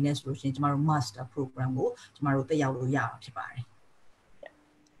postgraduate အနေနဲ့ဆိုလို့ရှိရင်ကျမတို့ master program ကိုကျမတို့တက်ရောက်လို့ရတာဖြစ်ပါတယ်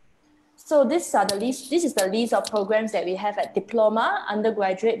So this is the list of programs that we have at Diploma,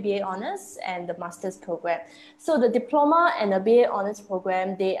 undergraduate, BA honors, and the master's program. So the Diploma and the BA honors program,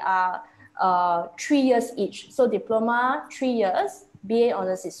 they are 3 years each. So diploma 3 years, BA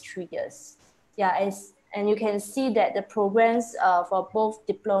honors is 3 years. Yeah, and you can see that the programs for both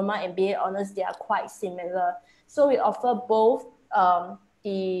diploma and BA honors, they are quite similar. So we offer both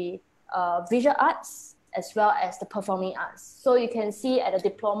the visual arts as well as the performing arts. So you can see at the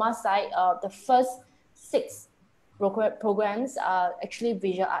diploma side, the first 6 programs are actually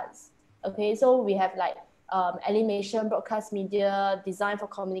visual arts. Okay, so we have like animation, broadcast media, design for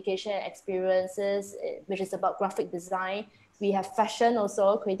communication and experiences, which is about graphic design. We have fashion also,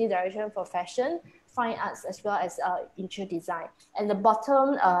 creative direction for fashion, fine arts as well as interior design. And the bottom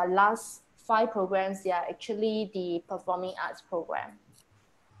last 5 programs, they are actually the performing arts program.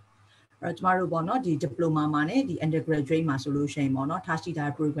 အဲ့ကျမတို့ပေါ့နော်ဒီ diploma မှာနဲ့ဒီ undergraduate မှာဆိုလို့ရှိရင်ပေါ့နော်ထားရှိထား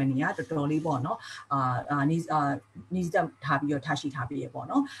တဲ့ program တွေကတော်တော်လေးပေါ့နော်နီးစပ်ထားပြီးတော့ထားရှိထားပြီးရပေါ့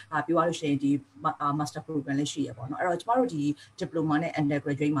နော်ပြောရလို့ရှိရင်ဒီ master program လည်းရှိရပေါ့နော်အဲ့တော့ကျမတို့ဒီ diploma နဲ့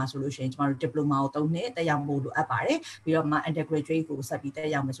undergraduate မှာဆိုလို့ရှိရင်ကျမတို့ diploma ကို3နှစ်တက်ရောက်ဖို့လိုအပ်ပါတယ်ပြီးတော့မှ undergraduate ကိုဆက်ပြီးတက်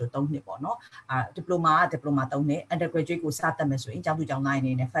ရောက်မယ်ဆို3နှစ်ပေါ့နော်diploma က diploma 3နှစ် undergraduate ကိုစတက်မယ်ဆိုရင်ကျောင်းသူကျောင်းသားအ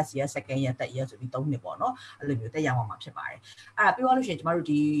နေနဲ့ first year second year third year ဆိုပြီး3နှစ်ပေါ့နော်အဲ့လိုမျိုးတက်ရောက်မှာဖြစ်ပါတယ်အဲ့ဒါပြောရလို့ရှိရင်ကျမတို့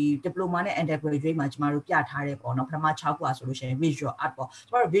ဒီ diploma နဲ့ undergraduate မှာကျမတို့ပြထားတဲ့ပေါ့နော်ပထမ6ခုอ่ะဆိုလို့ရှိရင် visual art ပေါ့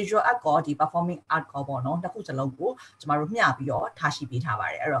ကျမတို့ visual art ကောဒီ performing art ကောပေါ့နော်တစ်ခုစလုံးကိုကျမတို့မျှပြီးတော့ထားရှိပေးထားပါ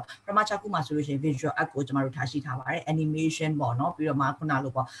တယ်အဲ့တော့ပထမ6ခုမှာဆိုလို့ရှိရင် visual art ကိုကျမတို့ထားရှိထားပါတယ် animation ပေါ့နော်ပြီးတော့မှခုန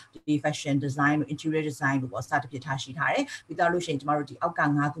လိုပေါ့ဒီ fashion design တို့ interior design တို့ပေါ့စသဖြင့်ထားရှိထားတယ်ပြီးတော့လို့ရှိရင်ကျမတို့ဒီအောက်က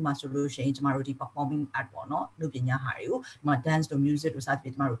5ခုမှာဆိုလို့ရှိရင်ကျမတို့ဒီ performing art ပေါ့နော်လူပညာဟာတွေကိုဒီမှာ dance တို့ music တို့စသဖြ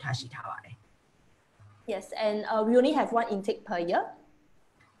င့်ကျမတို့ထားရှိထားပါတယ် Yes, and we only have 1 intake per year.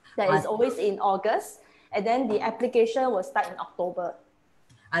 That is always in August, and then the application will start in October.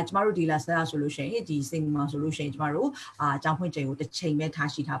 ကျမတို့ဒီLASALLEဆိုလို့ရှိရင်ဒီစင်မှာဆိုလို့ရှိရင်ကျမတို့ကျောင်းဖွင့်ချိန်ကိုတစ်ချိန်ပဲထား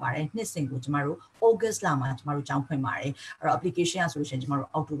ရှိထားပါတယ်နှစ်စဉ်ကိုကျမတို့ August လမှာကျမတို့ကျောင်းဖွင့်ပါတယ်အဲ့တော့ application ကဆိုလို့ရှိရင်ကျမတို့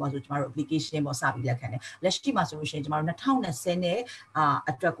October ဆိုကျမတို့ application ပေါ်စပြီးလက်ခံတယ်လက်ရှိမှာဆိုလို့ရှိရင်ကျမတို့2020နဲ့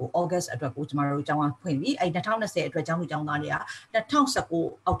အတွက်ကို August အတွက်ကိုကျမတို့ကျောင်းဖွင့်ပြီးအဲ့2020အတွက်ကျောင်းသူကျောင်းသားတွေက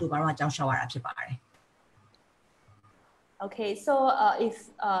2019 October မှာကျောင်းရှောက်ရတာဖြစ်ပါတယ်Okay, so if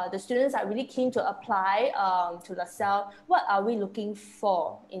the students are really keen to apply to LASALLE, what are we looking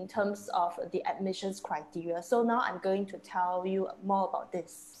for in terms of the admissions criteria? So now I'm going to tell you more about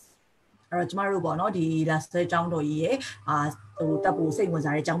this. အဲ့တော့ကျမတို့ပေါ့နော်ဒီ LASALLE ကျောင်းတော်ကြီးရဲ့ဟိုတပ်ဖို့စိတ်ဝင်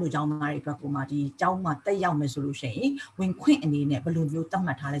စားတဲ့ကျောင်းသူကျောင်းသားတွေအတွက်ကိုမှဒီကျောင်းမှာတက်ရောက်မယ်ဆိုလို့ရှိရင်ဝင်ခွင့်အနေနဲ့ဘယ်လိုမျိုးသတ်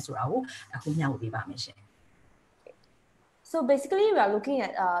မှတ်ထားလဲဆိုတာကိုအခုမျှဝေပေးပါမယ်ရှင် So basically, we are looking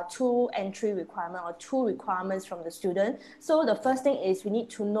at two entry requirements or two requirements from the student. So the first thing is we need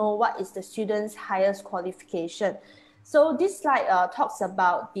to know what is the student's highest qualification. So this slide talks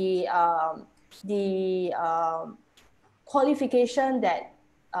about the qualification that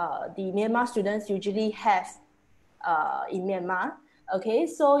the Myanmar students usually have in Myanmar. Okay,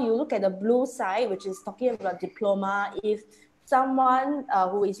 so you look at the blue side, which is talking about diploma. If someone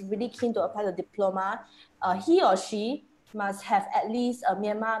who is really keen to apply the diploma, he or she must have at least a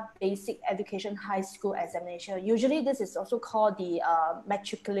Myanmar Basic Education High School examination. Usually this is also called the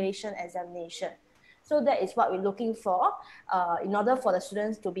matriculation examination. So that is what we're looking for in order for the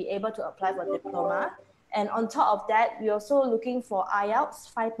students to be able to apply for diploma. And on top of that, we're also looking for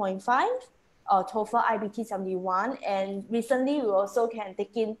IELTS 5.5, TOEFL IBT 71. And recently, we also can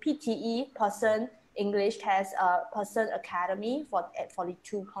take in PTE, Person English Test, Person Academy at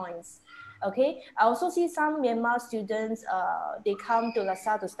 42 points. Okay, I also see some Myanmar students, they come to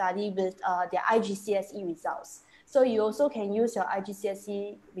LASALLE to study with their IGCSE results. So you also can use your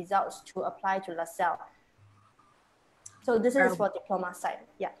IGCSE results to apply to LASALLE. So this is for diploma side.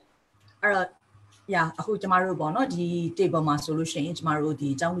 Yeah. Yeah, အခုကျမတို့ပေါ့နော်ဒီ table မှာဆိုလို့ရှိရင်ကျမတို့ဒီ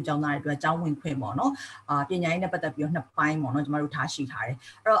ကျောင်းသူကျောင်းသားတွေအတွက်ကျောင်းဝင်ခွင့်ပေါ့နော်ပညာရေးနဲ့ပတ်သက်ပြီးတော့နှစ်ပိုင်းပေါ့နော်ကျမတို့ထားရှိထားတယ်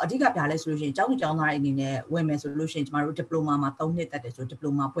အဲ့တော့အဓိကပြလဲဆိုလို့ရှိရင်ကျောင်းသူကျောင်းသားတွေအနေနဲ့ဝင်မယ်ဆိုလို့ရှိရင်ကျမတို့ diploma မှာ3နှစ်တက်တယ်ဆို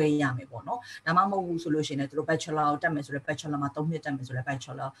diploma ဘွဲရမယ်ပေါ့နော်ဒါမှမဟုတ်ဘူးဆိုလို့ရှိရင်လည်းသူတို့ bachelor ကိုတက်မယ်ဆိုတော့ bachelor မှာ3နှစ်တက်မယ်ဆိုတော့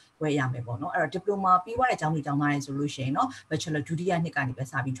bachelor ဘွဲရမယ်ပေါ့နော်အဲ့တော့ diploma ပြီးသွားတဲ့ကျောင်းသူကျောင်းသားတွေဆိုလို့ရှိရင်เนาะ bachelor ဒုတိယနှစ်ကနေပဲ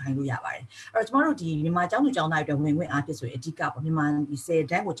စပြီး join လို့ရပါတယ်အဲ့တော့ကျမတို့ဒီမြန်မာကျောင်းသူကျောင်းသားတွေအတွက်ဝင်ခွင့်အားဖြင့်ဆိုရင်အဓိကပေါ့မြန်မာဒီ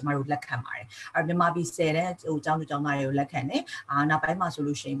10တန်းကိုကျမတို့လက်ခံပါတယ်အဲ့မြန်မာပြည်10တန်းဟိုကျောင်းသူကျောင်းသားတွေကိုလက်ခံတယ်နောက်ပိုင်းမှာဆို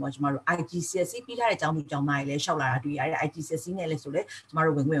လို့ရှိရင်ပေါ့ကျမတို့ IGCSE ပြီးထားတဲ့ကျောင်းသူကျောင်းသားတွေလည်းရှောက်လာတာတွေ့ရတယ် IGCSE နဲ့လည်းဆိုလဲကျမ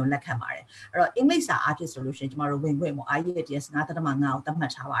တို့ဝင်ခွင့်ကိုလက်ခံပါတယ်အဲ့တော့အင်္ဂလိပ်စာအားဖြင့်ဆိုလို့ရှိရင်ကျမတို့ဝင်ခွင့်ပေါ့ IELTS 9.5ကိုသတ်မှ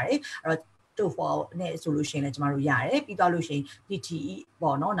တ်ထားပါတယ်အဲ့တော့TOEFL နဲ့ဆိုလို့ရှိရင်လည်းကျမတို့ရတယ်ပြီးသွားလို့ရှိရင် PTE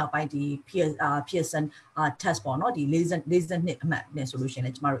ပေါ့နော်နောက်ပိုင်းဒီ Pearson test ပေါ့နော်ဒီ42နှစ်အမှတ်နဲ့ဆိုလို့ရှိရင်လ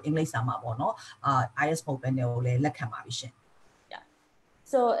ည်းကျမတို့အင်္ဂလိပ်စာမှာပေါ့နော် IELTS ပုံပဲနဲ့ကိုလည်းလက်ခံပါပြီရှင်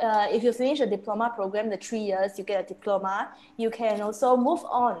So if you finish a diploma program, the 3 years, you get a diploma. You can also move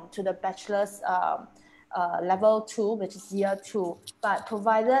on to the bachelor's level 2, which is year 2. But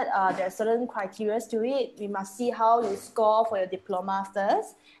provided there are certain criteria to it, we must see how you score for your diploma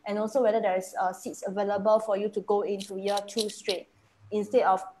first, and also whether there is seats available for you to go into year 2 straight, instead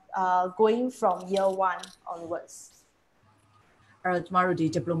of going from year 1 onwards. အဲ့တော့ကျမတို့ဒီ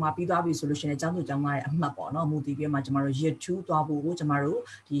diploma ပြီးသွားပြီဆိုလို့ရှိရင်ကျောင်းသူကျောင်းသားရဲ့အမှတ်ပေါ့နော်မူတည်ပြီးမှကျမတို့ year 2သွားဖို့ကိုကျမတို့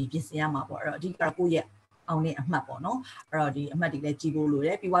ဒီပြင်ဆင်ရမှာပေါ့အဲ့တော့အဓိကကိုယ့်ရဲ့အောင်တဲ့အမှတ်ပေါ့နော်အဲ့တော့ဒီအမှတ်တွေလည်းကြည့်ဖို့လိုတ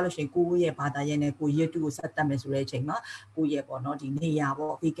ယ်ပြီးသွားလို့ရှိရင်ကိုယ့်ရဲ့ဘာသာရပ်နဲ့ကို year 2ကိုဆက်တက်မယ်ဆိုတဲ့အချိန်မှာကိုယ့်ရဲ့ပေါ့နော်ဒီနေရာ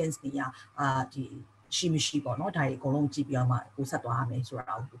ပေါ့ vacancy နေရာဒီရှိမရှိပေါ့နော်ဒါတွေအကုန်လုံးကြည့်ပြီးတော့မှကိုဆက်သွားရမယ်ဆို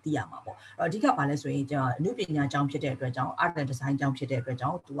တာကိုသိရမှာပေါ့အဲ့တော့အဓိကဘာလဲဆိုရင်ကျွန်တော်အနုပညာကျောင်းဖြစ်တဲ့အတွက်ကြောင့် art and design ကျောင်းဖြစ်တဲ့အတွက်ကြော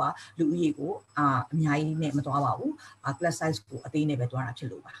င့်သူကလူဦးရေကိုအများကြီးနဲ့မသွားပါဘူး class size ကိုအသေးနဲ့ပဲသွားတာဖြစ်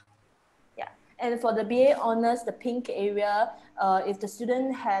လို့ပါ And for the BA Honours, the pink area, if the student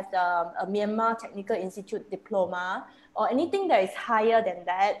has a Myanmar Technical Institute diploma or anything that is higher than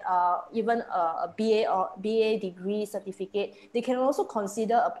that, even a BA or BA degree certificate, they can also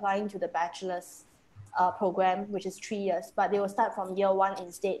consider applying to the bachelor's program, which is 3 years, but they will start from year 1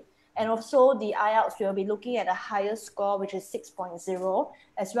 instead. And also the IELTS, we will be looking at a higher score, which is 6.0,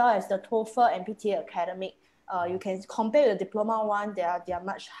 as well as the TOEFL and PTA academic. You can compare the diploma one, they are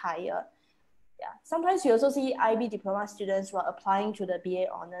much higher. Yeah. Sometimes you also see IB diploma students who are applying to the BA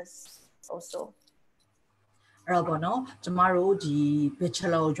Honours also. အဲ့တော့ပေါ့နော်ကျမတို့ဒီ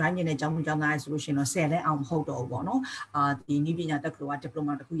bachelor ကို join နေတဲ့ကျောင်းသူကျောင်းသားတွေဆိုလို့ရှိရင်တော့10နဲ့အောင်မဟုတ်တော့ဘူးပေါ့နော်ဒီနည်းပညာတက္ကသိုလ်က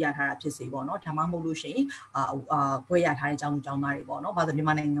diploma တစ်ခုရထားတာဖြစ်စေပေါ့နော်ဒါမှမဟုတ်လို့ရှိရင်ဘွဲရထားတဲ့ကျောင်းသူကျောင်းသားတွေပေါ့နော်ဘာလို့မြန်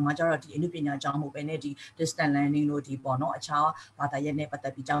မာနိုင်ငံမှာကျတော့ဒီအနုပညာကျောင်းမို့ပဲနဲ့ဒီ distance learning လို့ဒီပေါ့နော်အခြားဘာသာရပ်နဲ့ပတ်သ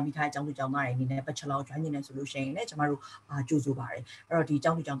က်ပြီးကျောင်းပြီးထားတဲ့ကျောင်းသူကျောင်းသားတွေအနေနဲ့ bachelor ကို join နေတယ်ဆိုလို့ရှိရင်လည်းကျမတို့ကြိုးဆိုပါတယ်အဲ့တော့ဒီ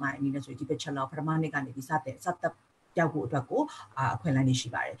ကျောင်းသူကျောင်းသားတွေအနေနဲ့ဆိုဒီ bachelor ပထမနှစ်ကနေပြီးစတက်ရောက်ဖို့အတွက်ကိုအခွင့်အလမ်းတွေရှိ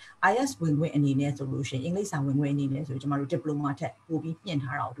ပါတယ် IELTS ဝင်ခွင့်အနေနဲ့ဆိုလို့ရှိရင်အင်္ဂလိပ်စာဝင်ခွင့်အနေနဲ့ဆိုကျမတို့ diploma ထက်ပိုပြီးပြင်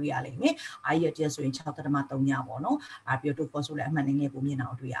ထားတာကိုတွေ့ရလိမ့်မယ် IELTS ဆိုရင် 6.3 ညပေါ့နော်ပြီးတော့ TOEFL ဆိုလည်းအမှန်တကယ်ပိုမြင်တာ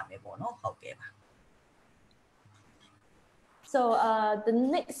ကိုတွေ့ရမယ်ပေါ့နော်ဟုတ်ကဲ့ပါ So the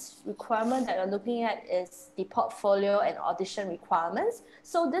next requirement that we're looking at is the portfolio and audition requirements.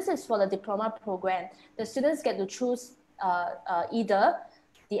 So this is for the diploma program. The students get to choose either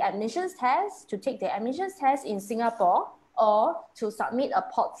the admissions test, to take the admissions test in Singapore, or to submit a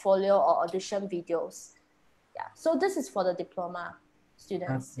portfolio or audition videos. Yeah, so this is for the diploma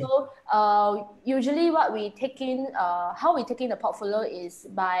students. Okay. So usually what we take in, how we take in the portfolio is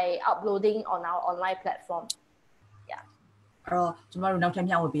by uploading on our online platform. Yeah. တော့ကျမတို့နောက်ထပ်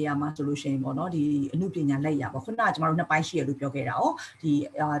မျှဝေပေးရမှာဆိုလို့ရှိရင်ပေါ့နော်ဒီအမှုပညာလက်ရာပေါ့ခုနကကျမတို့နှစ်ပိုင်းရှိရလို့ပြောခဲ့တာ哦ဒီ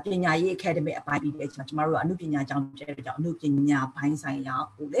ပညာရေး academic အပိုင်းပြီးတဲ့အချိန်မှာကျမတို့ကအမှုပညာကျောင်းတဲ့ကြောင့်အမှုပညာဘိုင်းဆိုင်ရာ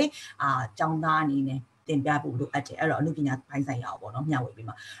ကိုလေကျောင်းသားအနေနဲ့တင်ပြဖို့လိုအပ်တယ်အဲ့တော့အမှုပညာဘိုင်းဆိုင်ရာပေါ့နော်မျှဝေပေး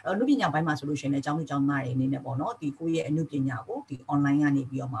မှာအဲ့တော့အမှုပညာဘိုင်းမှာဆိုလို့ရှိရင်လည်းကျောင်းသူကျောင်းသားတွေအနေနဲ့ပေါ့နော်ဒီကိုယ့်ရဲ့အမှုပညာကိုဒီ online ကနေ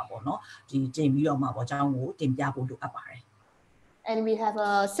ပြီးတော့မှာပေါ့နော်ဒီတင်ပြီးတော့မှာပေါ့ကျောင်းကိုတင်ပြဖို့လိုအပ်ပါတယ် And we have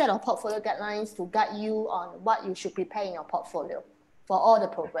a set of portfolio guidelines to guide you on what you should prepare in your portfolio for all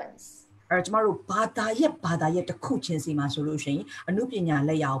the programs. အဲ့ကျမတို့ဘာသာရဲ့တစ်ခုချင်းစီမှာဆိုလို့ရှိရင်အမှုပညာလ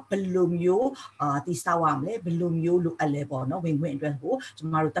က်ရာကိုဘယ်လိုမျိုးတိစောက်ရမလဲဘယ်လိုမျိုးလိုအပ်လဲပေါ့နော်ဝင်ခွင့်အတွက်ကိုကျ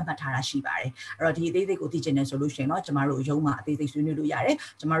မတို့သတ်မှတ်ထားတာရှိပါတယ်အဲ့တော့ဒီအသေးစိတ်ကိုသိချင်တယ်ဆိုလို့ရှိရင်တော့ကျမတို့ရုံးမှာအသေးစိတ်ဆွေးနွေးလို့ရတယ်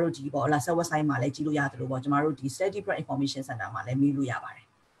ကျမတို့ဒီပေါ့ LASALLE website မှာလည်းကြည့်လို့ရတယ်လို့ပေါ့ကျမတို့ဒီ Study Prep Information Center မှာလည်းမေးလို့ရပါတယ်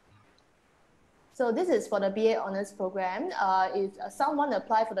So this is for the BA Honours program. If someone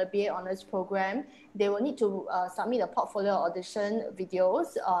apply for the BA Honours program, they will need to submit a portfolio audition videos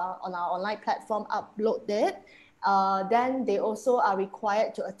on our online platform, upload it. Then they also are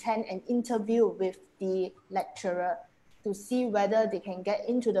required to attend an interview with the lecturer to see whether they can get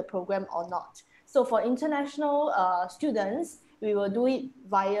into the program or not. So for international students, we will do it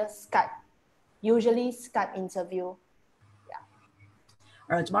via Skype, usually Skype interview.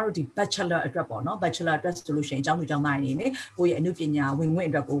 အဲ့တော့ကျမတို့ဒီ bachelor အတွက်ပေါ့နော် bachelor အတွက်ဆိုလို့ရှိရင်အကြောင်းသူအကြောင်းသားအနေနဲ့ကိုယ့်ရဲ့အမှုပညာဝင်ခွင့်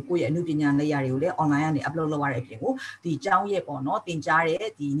အတွက်ကိုယ့်ရဲ့အမှုပညာလက်ရာတွေကိုလည်း online ကနေ upload လုပ်ရတဲ့အပြင်ကိုဒီအကြောင်းရဲ့ပေါ့နော်သင်ကြားတဲ့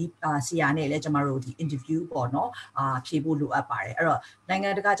ဒီဆရာနဲ့လည်းကျမတို့ဒီ interview ပေါ့နော်ဖြေဖို့လိုအပ်ပါတယ်အဲ့တော့နိုင်ငံ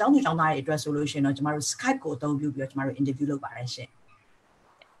တကာအကြောင်းသူအကြောင်းသားတွေအတွက်ဆိုလို့ရှိရင်တော့ကျမတို့ Skype ကိုအသုံးပြုပြီးတော့ကျမတို့ interview လုပ်ပါတယ်ရှင်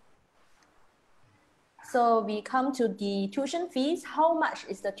So we come to the tuition fees. How much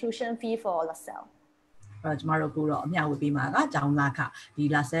is the tuition fee for LASALLE? အဲ့ကျမတို့ကတော့အမျှဝေပေးမှာကကျောင်းသားခဒီ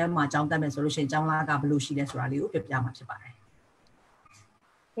LASALLE မှာကျောင်းတက်မယ်ဆိုလို့ရှိရင်ကျောင်းသားကဘယ်လိုရှိလဲဆိုတာလေးကိုပြပြမှာဖြစ်ပါတယ်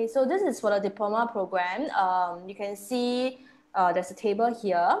Okay, so this is for the diploma program. You can see there's a table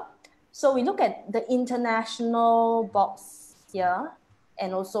here. So we look at the international box here and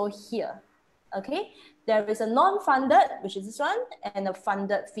also here. Okay, there is a non-funded, which is this one, and a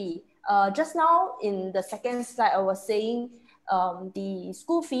funded fee. Just now in the second slide, I was saying the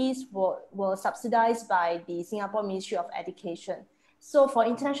school fees were subsidized by the Singapore Ministry of Education. So for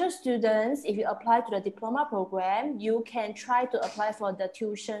international students, if you apply to the diploma program, you can try to apply for the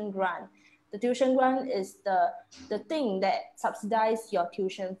tuition grant. The tuition grant is the thing that subsidizes your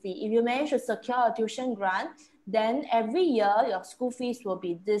tuition fee. If you manage to secure a tuition grant, then every year your school fees will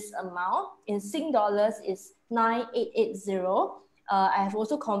be this amount. In Sing dollars is 9880. I have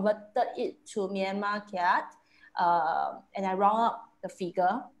also converted it to Myanmar Kyat. And I round up the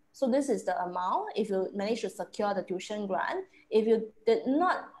figure. So this is the amount if you manage to secure the tuition grant. If you did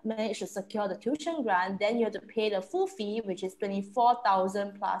not manage to secure the tuition grant, then you have to pay the full fee, which is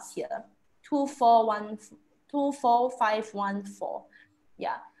 24,000 plus here, 24514.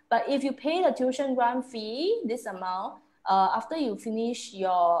 Yeah, but if you pay the tuition grant fee, this amount, after you finish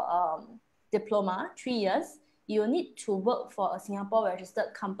your diploma, 3 years, you need to work for a Singapore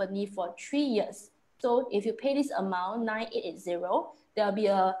registered company for 3 years. So if you pay this amount, 9880, there'll be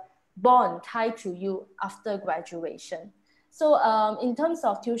a bond tied to you after graduation. So in terms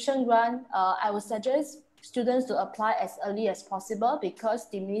of tuition grant, I would suggest students to apply as early as possible because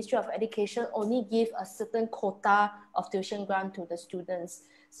the Ministry of Education only give a certain quota of tuition grant to the students.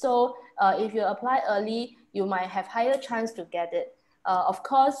 So if you apply early, you might have higher chance to get it. Of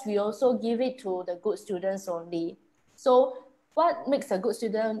course, we also give it to the good students only. So what makes a good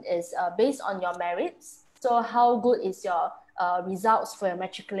student is based on your merits. So how good is your results for your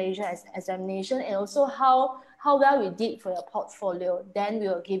matriculation examination and also how well you did for your portfolio. Then we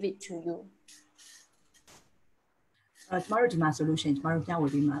will give it to you. ကျမတို့ဒီမှာဆိုလို့ရှိရင်ကျမတို့ပြဝေ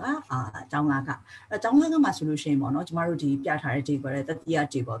ပေးမှာကကျောင်းသားကကျောင်းသားကမှာဆိုလို့ရှိရင်ပေါ့နော်ကျမတို့ဒီပြထားတဲ့ table တတိယ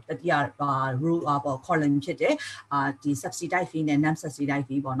table တတိယ row ပေါ့ column ဖြစ်တဲ့ဒီ subsidized fee နဲ့ non subsidized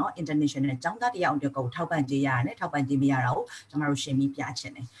fee ပေါ့နော် international ကျောင်းသားတရားအတွက်ကိုထောက်ပံ့ကြေးရတယ်နဲ့ထောက်ပံ့ကြေးမရတာကိုကျမတို့ရှင်းပြီးပြချ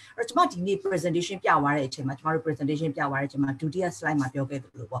င်တယ်အဲ့တော့ကျမဒီနေ့ presentation ပြသွားတဲ့အချိန်မှာကျမတို့ presentation ပြသွားတဲ့အချိန်မှာဒုတိယ slide မှာပြောခဲ့သ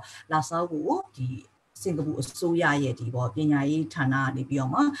လိုပေါ့ LASALLE ကိုဒီစင်ကာပူအစိုးရရဲ့ဒီပေါ့ပညာရေးဌာနကနေပြီး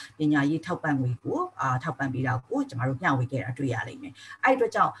တော့မှပညာရေးထောက်ပံ့ငွေကိုထောက်ပံ့ပေးတာကိုကျမတို့မျှဝေခဲ့တာတွေ့ရလိမ့်မယ်အဲ့အတွ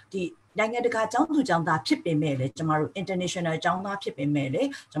က်ကြောင့်ဒီနိုင်ငံတကာကျောင်းသူကျောင်းသားဖြစ်ပင်မဲ့လေကျမတို့ international ကျောင်းသားဖြစ်ပင်မဲ့လေ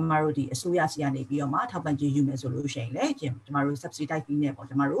ကျမတို့ဒီအစိုးရစီကနေပြီးတော့မှထောက်ပံ့ကြေးယူမယ်ဆိုလို့ရှိရင်လေကျမတို့ subsidized fee နဲ့ပေါ့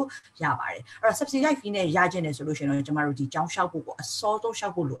ကျမတို့ရပါတယ်အဲ့တော့ subsidized fee နဲ့ရခြင်းတယ်ဆိုလို့ရှိရင်တော့ကျမတို့ဒီကျောင်းလျှောက်ဖို့ပေါ့အစောဆုံးလျှော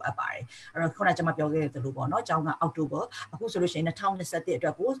က်ဖို့လိုအပ်ပါတယ်အဲ့တော့ခုနကကျမပြောခဲ့တဲ့လိုပေါ့နော်ကျောင်းကအောက်တိုဘာအခုဆိုလို့ရှိရင်2021အတွ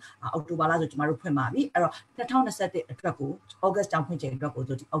က်ကိုအောက်တိုဘာလဆိုကျမတို့ဖွင့်ပါပြီအဲ့တော့2021အတွက်ကို August ကျောင်းဖွင့်ချိန်အတွက်ကို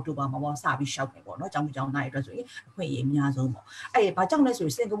ဆိုဒီအောက်တိုဘာမှာပေါ့စပြီးလျှောက်တယ်ပေါ့နော်ကျောင်းသူကျောင်းသားတွေအတွက်ဆိုရင်အခွင့်အရေးအများဆုံးပေါ့အဲ့ဘာကြောင့်လဲဆိုရ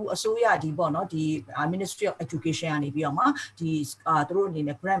င်စင်ကာပူအစိုးရ ရဒီပေါ့နော်ဒီ Ministry of Education ကနေပြီးတော့မှဒီသူတို့အနေ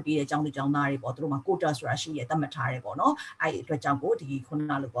နဲ့ grant ပေးတဲ့ကျောင်းသူကျောင်းသားတွေပေါ့သူတို့မှာ quota ဆိုတာရှိရသတ်မှတ်ထားတယ်ပေါ့နော်အဲ့ဒီအတွက်ကြောင့်ကိုဒီခုန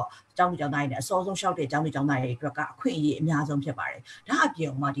လိုပေါ့ကျောင်းသူကျောင်းသားတွေနဲ့အစောဆုံးလျှောက်တဲ့ကျောင်းသူကျောင်းသားတွေအတွက်ကအခွင့်အရေးအများဆုံးဖြစ်ပါတယ်ဒါအပြ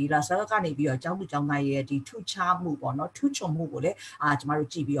င်မှာဒီ LASALLE ကနေပြီးတော့ကျောင်းသူကျောင်းသားတွေရဲ့ဒီထူးခြားမှုပေါ့နော်ထူးချွန်မှုကိုလည်းကျမတို့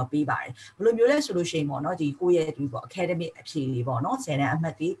ကြည့်ပြီးတော့ပေးပါတယ်ဘယ်လိုမျိုးလဲဆိုလို့ရှိရင်ပေါ့နော်ဒီကိုယ့်ရဲ့ဒီပေါ့ academic အဖြေတွေပေါ့နော်10တန်းအမှ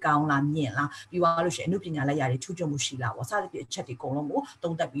တ်တွေကောင်းလားမြင့်လားပြီးသွားလို့ရှိရင်အမှုပညာလက်ရာတွေထူးချွန်မှုရှိလားပေါ့စသဖြင့်အချက်တွေအကုန်လုံးကို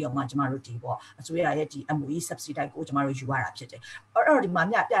သုံးသပ်ပြီးတော့မှကျမတို့ဒီပေါ့အစိုးရရဲ့ဒီ MOE subsidy ကိုကျမတို့ယူရတာဖြစ်တယ်အဲ့တော့ဒီမှာ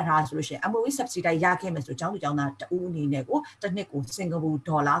ပြထားဆိုလို့ရှိရင် MOE subsidy ရခဲ့မယ်ဆိုကျောင်းသူကျောင်းသားတဦးအနေနဲ့ကိုတစ်နှစ်ကိုစင်ကာပူ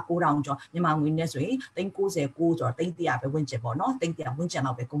ဒေါ်လာ9000ကျော်မြန်မာငွေနဲ့ဆိုရင်399ကျော်300ပဲဝင်ကျင်ပေါ့နော်300ဝင်ကျင်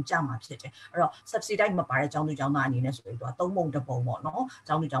တော့ပဲကုန်ကြမှာဖြစ်တယ်အဲ့တော့ subsidy မပါတဲ့ကျောင်းသူကျောင်းသားအနေနဲ့ဆိုရင်တော့3ပုံ1ပုံပေါ့နော်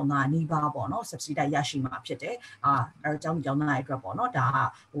ကျောင်းသူကျောင်းသားနီးပါးပေါ့နော် subsidy ရရှိမှာဖြစ်တယ်အဲ့တော့ကျောင်းသူကျောင်းသားတွေအတွက်ပေါ့နော်ဒါ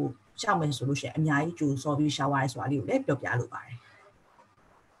ဟိုရှောက်မယ်ဆိုလို့ရှိရင်အများကြီးကြိုးစောပြီးရှားသွားရဲဆိုတာလေးကိုလည်းပြောပြလိုပါတယ်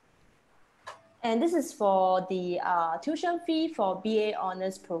And this is for the tuition fee for BA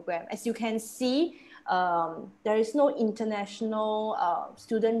Honours program. As you can see, there is no international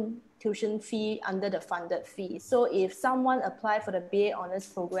student tuition fee under the funded fee. So if someone apply for the BA Honours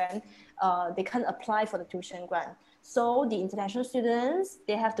program, they can't apply for the tuition grant. So the international students,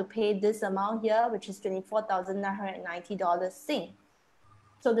 they have to pay this amount here, which is $24,990 Sing.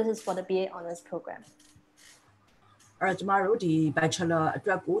 So this is for the BA Honours program. အဲ့တော့ကျမတို့ဒီ bachelor အ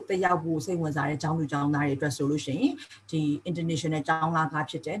တွက်ကိုတက်ရောက်ဖို့စိတ်ဝင်စားတဲ့ကျောင်းသူကျောင်းသားတွေအတွက်ဆိုလို့ရှိရင်ဒီ international ကျောင်းလာကား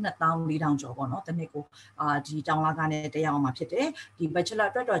ဖြစ်တဲ့24,000ကျော်ပေါ့နော်တစ်နှစ်ကိုဒီကျောင်းလာကားနဲ့တက်ရောက်မှာဖြစ်တယ်ဒီ bachelor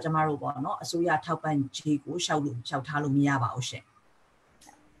အတွက်တော့ကျမတို့ပေါ့နော်အစိုးရထောက်ပံ့ကြေးကိုလျှောက်ထားလို့မရပါဘူးရှင်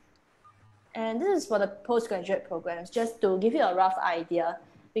And this is for the postgraduate programs, just to give you a rough idea,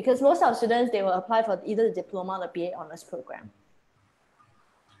 because most of students, they will apply for either the diploma or the BA Honours program.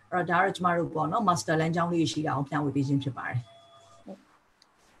 အဲ့တော့ဒါတော့ကျမတို့ပေါ့နော် master လမ်းကြောင်းလေးရှိတာအောင်ပြန်ဝေပေးခြင်းဖြစ်ပါတယ်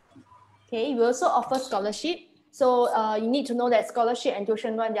Okay, we also offer scholarship. So you need to know that scholarship and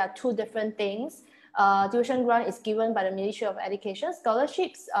tuition grant, they are two different things. Tuition grant is given by the Ministry of Education.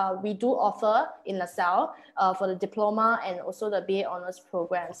 Scholarships we do offer in LASALLE for the diploma and also the BA Honours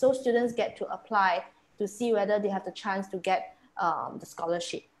program. So students get to apply to see whether they have the chance to get the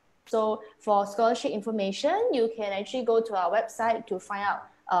scholarship. So for scholarship information, you can actually go to our website to find out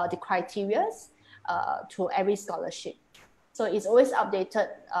the criteria to every scholarship. So it's always updated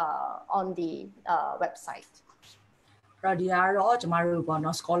on the website. အဲ့ဒီကတော့ကျမတို့ပေါ့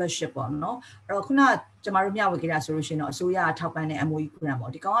နော် scholarship ပေါ့နော်အဲ့တော့ခုနကျမတို့မျှဝေခဲ့တာဆိုလို့ရှိရင်တော့အစိုးရထောက်ပံ့တဲ့ MOE program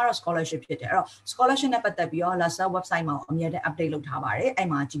ပေါ့ဒီကောင်ကတော့ scholarship ဖြစ်တယ်အဲ့တော့ scholarship နဲ့ပတ်သက်ပြီးတော့ LASALLE website မှာအမြဲတမ်း update လုပ်ထားပါတယ်အဲ့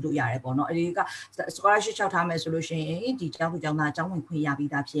မှာကြည့်လို့ရတယ်ပေါ့နော်အဲ့ဒီက scholarship လျှောက်ထားမယ်ဆိုလို့ရှိရင်ဒီကျောင်းသူကျောင်းသားကျောင်းဝင်ခွင့်ရ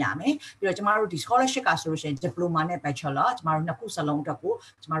ပြီးသားဖြစ်ရမယ်ပြီးတော့ကျမတို့ဒီ scholarship ကဆိုလို့ရှိရင် diploma နဲ့ bachelor ကျမတို့နှစ်ခုစလုံးအတွက်ကို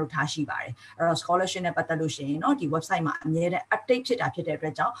ကျမတို့ထားရှိပါတယ်အဲ့တော့ scholarship နဲ့ပတ်သက်လို့ရှိရင်เนาะဒီ website မှာအမြဲတမ်း update ဖြစ်တာဖြစ်တဲ့အတွ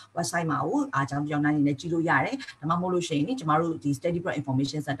က်ကြောင့် website မှာကိုကျောင်းသူကျောင်းသားတွေနဲ့ကြည့်လို့ရတယ်ဒါမှမဟုတ်လို့ရှိရင်ကျမတို့ဒီ Study Abroad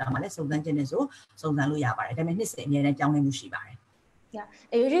Information Center မှာလည်းစုံစမ်းခြင်းနဲ့ဆိုစုံစမ်းလို့ရပါတယ်ဒါပေမဲ့နှစ်စဉ်အများနဲ့ပြောင်းလဲမှုရှိပါတယ် Yeah,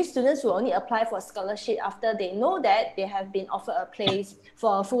 and usually students will only apply for scholarship after they know that they have been offered a place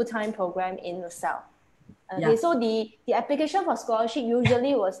for a full-time program in LASALLE. Okay, so the application for scholarship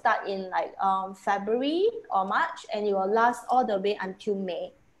usually will start in like February or March and it will last all the way until May.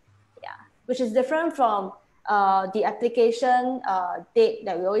 Yeah, which is different from the application date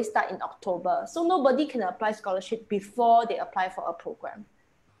that we always start in October. So nobody can apply scholarship before they apply for a program.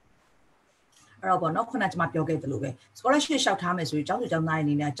 အဲ့တော့ပေါ့နော်ခုနကကျွန်မပြောခဲ့သလိုပဲ scholarship လျှောက်ထားမယ်ဆိုရင်ကျောင်းသူကျောင်းသားတွေအ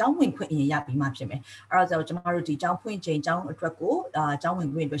နေနဲ့ကျောင်းဝင်ခွင့်အရင်ရပြီးမှဖြစ်မယ်အဲ့တော့ကျွန်တော်တို့ဒီကျောင်းဖွင့်ချိန်ကျောင်းအတွက်ကိုကျောင်းဝင်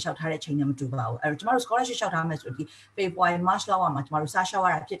ခွင့်အတွက်လျှောက်ထားတဲ့ချိန်နဲ့မတူပါဘူးအဲ့တော့ကျွန်တော်တို့ scholarship လျှောက်ထားမယ်ဆိုဒီ February March လောက်မှာကျွန်တော်တို့စလျှော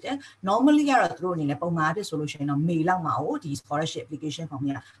က်ရတာဖြစ်တယ် normally ကတော့သူတို့အနေနဲ့ပုံမှန်အဖြစ်ဆိုလို့ရှိရင်တော့ May လောက်မှာဒီ scholarship application form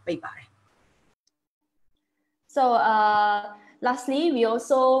ကပိတ်ပါတယ် So lastly, we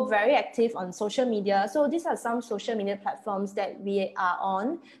also very active on social media. So these are some social media platforms that we are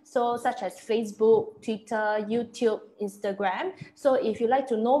on. So such as Facebook, Twitter, YouTube, Instagram. So if you like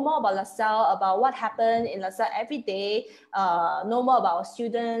to know more about LASALLE, about what happened in LASALLE every day, know more about our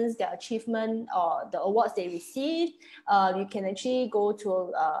students, their achievement or the awards they received, you can actually go to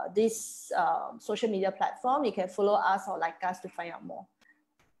this social media platform. You can follow us or like us to find out more.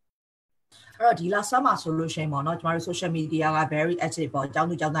 အဲ့တော့ဒီ LASALLE မှာဆိုလို့ရှိရင်ပေါ့နော်ကျမတို့ social media က very active ပေါ့ကျောင်း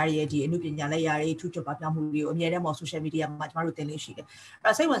သူကျောင်းသားတွေရဲ့ဒီအမှုပညာလက်ရာတွေထူးချွန်ပါပြောင်းမှုတွေကိုအများနဲ့ပေါ့ social media မှာကျမတို့တင်လို့ရှိတယ်အဲ့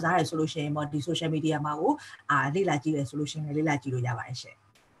တော့စိတ်ဝင်စားရဆိုလို့ရှိရင်ပေါ့ဒီ social media မှာကိုလေ့လာကြည့်ရဆိုလို့ရှိရင်လေ့လာကြည့်လို့ရပါတယ်ရှင်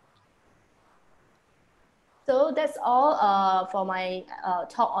So that's all for my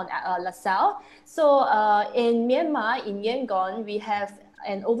talk on LASALLE. So in Myanmar, in Yangon, we have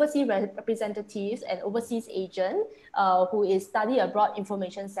an overseas representative and overseas agent who is Study Abroad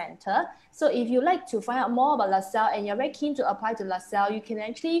Information Center. So if you like to find out more about LASALLE and you're very keen to apply to LASALLE, you can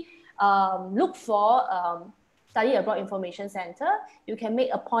actually look for Study Abroad Information Center. You can make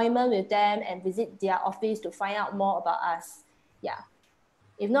appointment with them and visit their office to find out more about us. Yeah.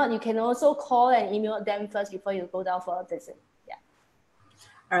 If not, you can also call and email them first before you go down for a visit. Yeah.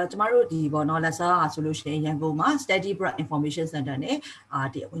 အဲ့တော့ကျမတို့ဒီပေါ့နော် LASALLE solution ရန်ကုန်မှာ Study Abroad Information Center နဲ့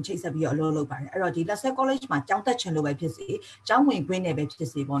ဒီဝင်ချိတ်ဆက်ပြီးတော့အလုပ်လုပ်ပါတယ်အဲ့တော့ဒီ LASALLE College မှာကျောင်းတက်ချင်လို့ပဲဖြစ်စေကျောင်းဝင်ခွင့်နဲ့ပဲဖြစ်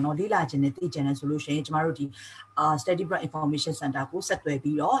စေပေါ့နော်လေ့လာခြင်းနဲ့သိချင်တဲ့ solution ကျမတို့ဒီStudy Abroad Information Center ကိုဆက်သွယ်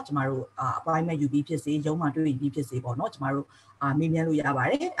ပြီးတော့ကျမတို့ appointment ယူပြီးဖြစ်စေရုံးမှာတွေ့ပြီးဖြစ်စေပေါ့နော်ကျမတို့မေးမြန်းလို့ရပါ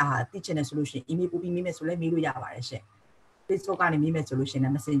တယ်သိချင်တဲ့ solution email ပို့ပြီးမေးမယ်ဆိုလည်းမေးလို့ရပါတယ်ရှင့် Facebook ကနေမေးမယ် solution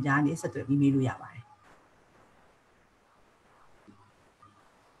နဲ့ Messenger နဲ့ဆက်သွယ်ပြီးမေးလို့ရပါတယ်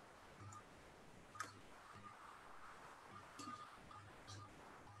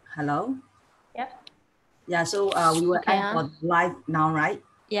Hello. Yep. Yeah. So we will end for live now, right?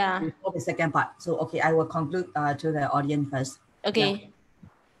 Yeah. For the second part. So okay, I will conclude to the audience first. Okay.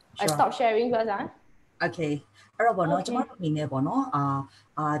 Yeah. I stop sharing first. Okay. အဲ့တော့ဘောနော်ကျမတို့အနေနဲ့ပေါ့နော်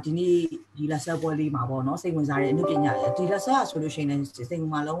ဒီနေ့ဒီ LASALLE ပွဲလေးမှာပေါ့နော်စိတ်ဝင်စားတဲ့အမှုပညာဒီ LASALLE solution နဲ့စိတ်ဝ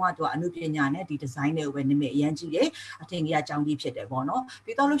င်မှာလုံးဝသူကအမှုပညာနဲ့ဒီ design တွေကိုပဲနည်းနည်းအရင်ကြည့်တယ်အထင်ကြီးအကြောင်းကြီးဖြစ်တယ်ပေါ့နော်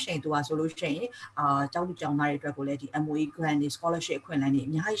ပြီးတော့လို့ရှိရင်သူကဆိုလို့ရှိရင်ကျောင်းသူကျောင်းသားတွေအတွက်ကိုလည်းဒီ MOE grant တွေ scholarship အခွင့်အလမ်းတွေအ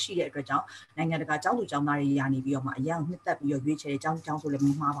များကြီးရှိတဲ့အတွက်ကြောင့်နိုင်ငံတကာကျောင်းသူကျောင်းသားတွေရာနေပြီးတော့မှအရင်နှစ်သက်ပြီးတော့ရွေးချယ်တဲ့ကျောင်းဆိုလည်းမ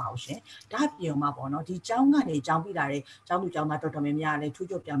မှားပါဘူးရှင်ဒါအပြင်မှာပေါ့နော်ဒီကျောင်းကနေကျောင်းပြီးလာတဲ့ကျောင်းသူကျောင်းသားတော်တော်များများလည်းထူး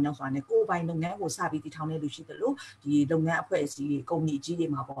ချွန်ပြောင်မြောက်စွာနဲ့ကိုယ်ပိုင်လုပ်ငန်းကိုစပြီးတည်ထောင်နေလို့ရှိတယ်လို့ဒီလုပ်ငန်းအဖွဲ့အစည်းတွေကုမ္ပဏီကြီးတွေ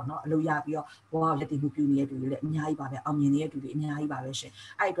မှာပေါ့နော်အလုပ်ရပြီးတော့ဘဝလက်တည်မှုပြုနေတဲ့သူတွေလည်းအများကြီးပါပဲအောင်မြင်နေတဲ့သူတွေအများကြီးပါပဲရှင်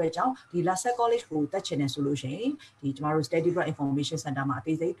အဲ့ဒီအတွက်ကြောင့်ဒီ LASALLE College ကိုတက်ချင်တယ်ဆိုလို့ရှိရင်ဒီကျမတို့ Study Abroad Information Center မှာအ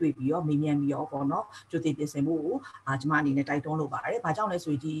သေးစိတ်တွေ့ပြီးတော့မေးမြန်းပြီးတော့ပေါ့နော်ကြိုတင်ပြင်ဆင်မှုကိုကျမအနေနဲ့တိုက်တွန်းလုပ်ပါတယ်။ဘာကြောင့်လဲ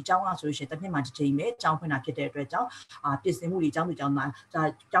ဆိုရင်ဒီအကြောင်းကဆိုလို့ရှိရင်တစ်နှစ်မှတစ်ချိန်ပဲအကြောင်းဖွင့်တာဖြစ်တဲ့အတွက်ကြောင့်ပြင်ဆင်မှုတွေအကြောင်းသူအကြောင်းသား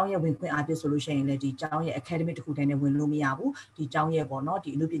ကျောင်းရဲ့ဝင်ခွင့်အားဖြင့်ဆိုလို့ရှိရင်လည်းဒီကျောင်းရဲ့ academic တစ်ခုတည်းနဲ့ဝင်လို့မရဘူး။ဒီကျောင်းရဲ့ပေါ့နော်ဒီ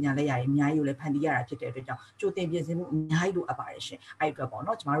အမှုပညာလက်ရာတွေအများကြီးကိုလည်းဖန်တီးရတာဖြစ်တဲ့အတွက်ကြောင့်ကြိုတင်ပြင်ဆင်မှုအများကြီးလိုအပ်ပါတယ်ရှင်။အဲ့ဒီအတွက်ပေါ့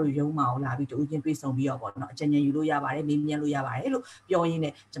နော်ကျမတို့ရုံးမှာလာပြီးတူးချင်းတွေ့ဆုံပြီးတော့ပေါ့နော်အကြံဉာဏ်ယူလို့ရပါတယ်မေးမြန်းလို့ရပါတယ်လို့ပြောရင်း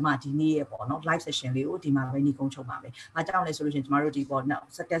နဲ့ကျမဒီနေ့ရဲ့ပေါ့နော် live session လေးကိုဒီမှာပဲညီကုန်းချုပ်ပါမယ်။အားကြောင့်လဲဆိုလို့ရှိရင်ကျမတို့ဒီပေါ့နော်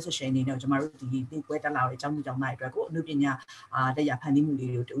second session အနေနဲ့ကျမတို့ဒီပွဲတက်လာတဲ့ကျောင်းသူကျောင်းသားတွေအတွက်ကိုအမှုပညာလက်ရဖန်တီးမှု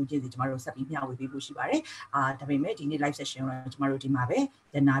လေးတွေကိုတူးချင်းစီကျမတို့ဆက်ပြီးမျှဝေပေးဖို့ရှိပါတယ်။ဒါပေမဲ့ဒီနေ့ live session ကိုကျမတို့ဒီမှာပဲ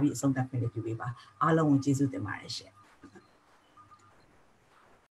ညနာပြီးအဆုံးသတ်ခွင့်လေးပြုပေးပါ။အားလုံးကိုကျေးဇူးတင်ပါတယ်ရှင်။